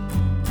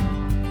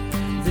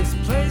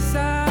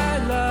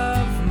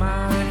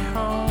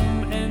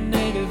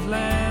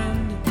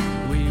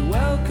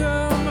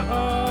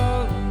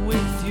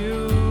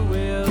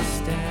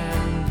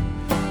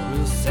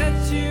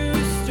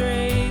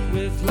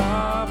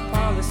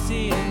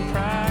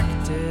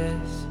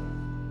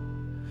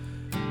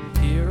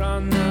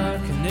 on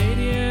the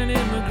Canadian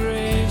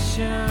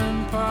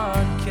Immigration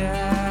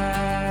Podcast.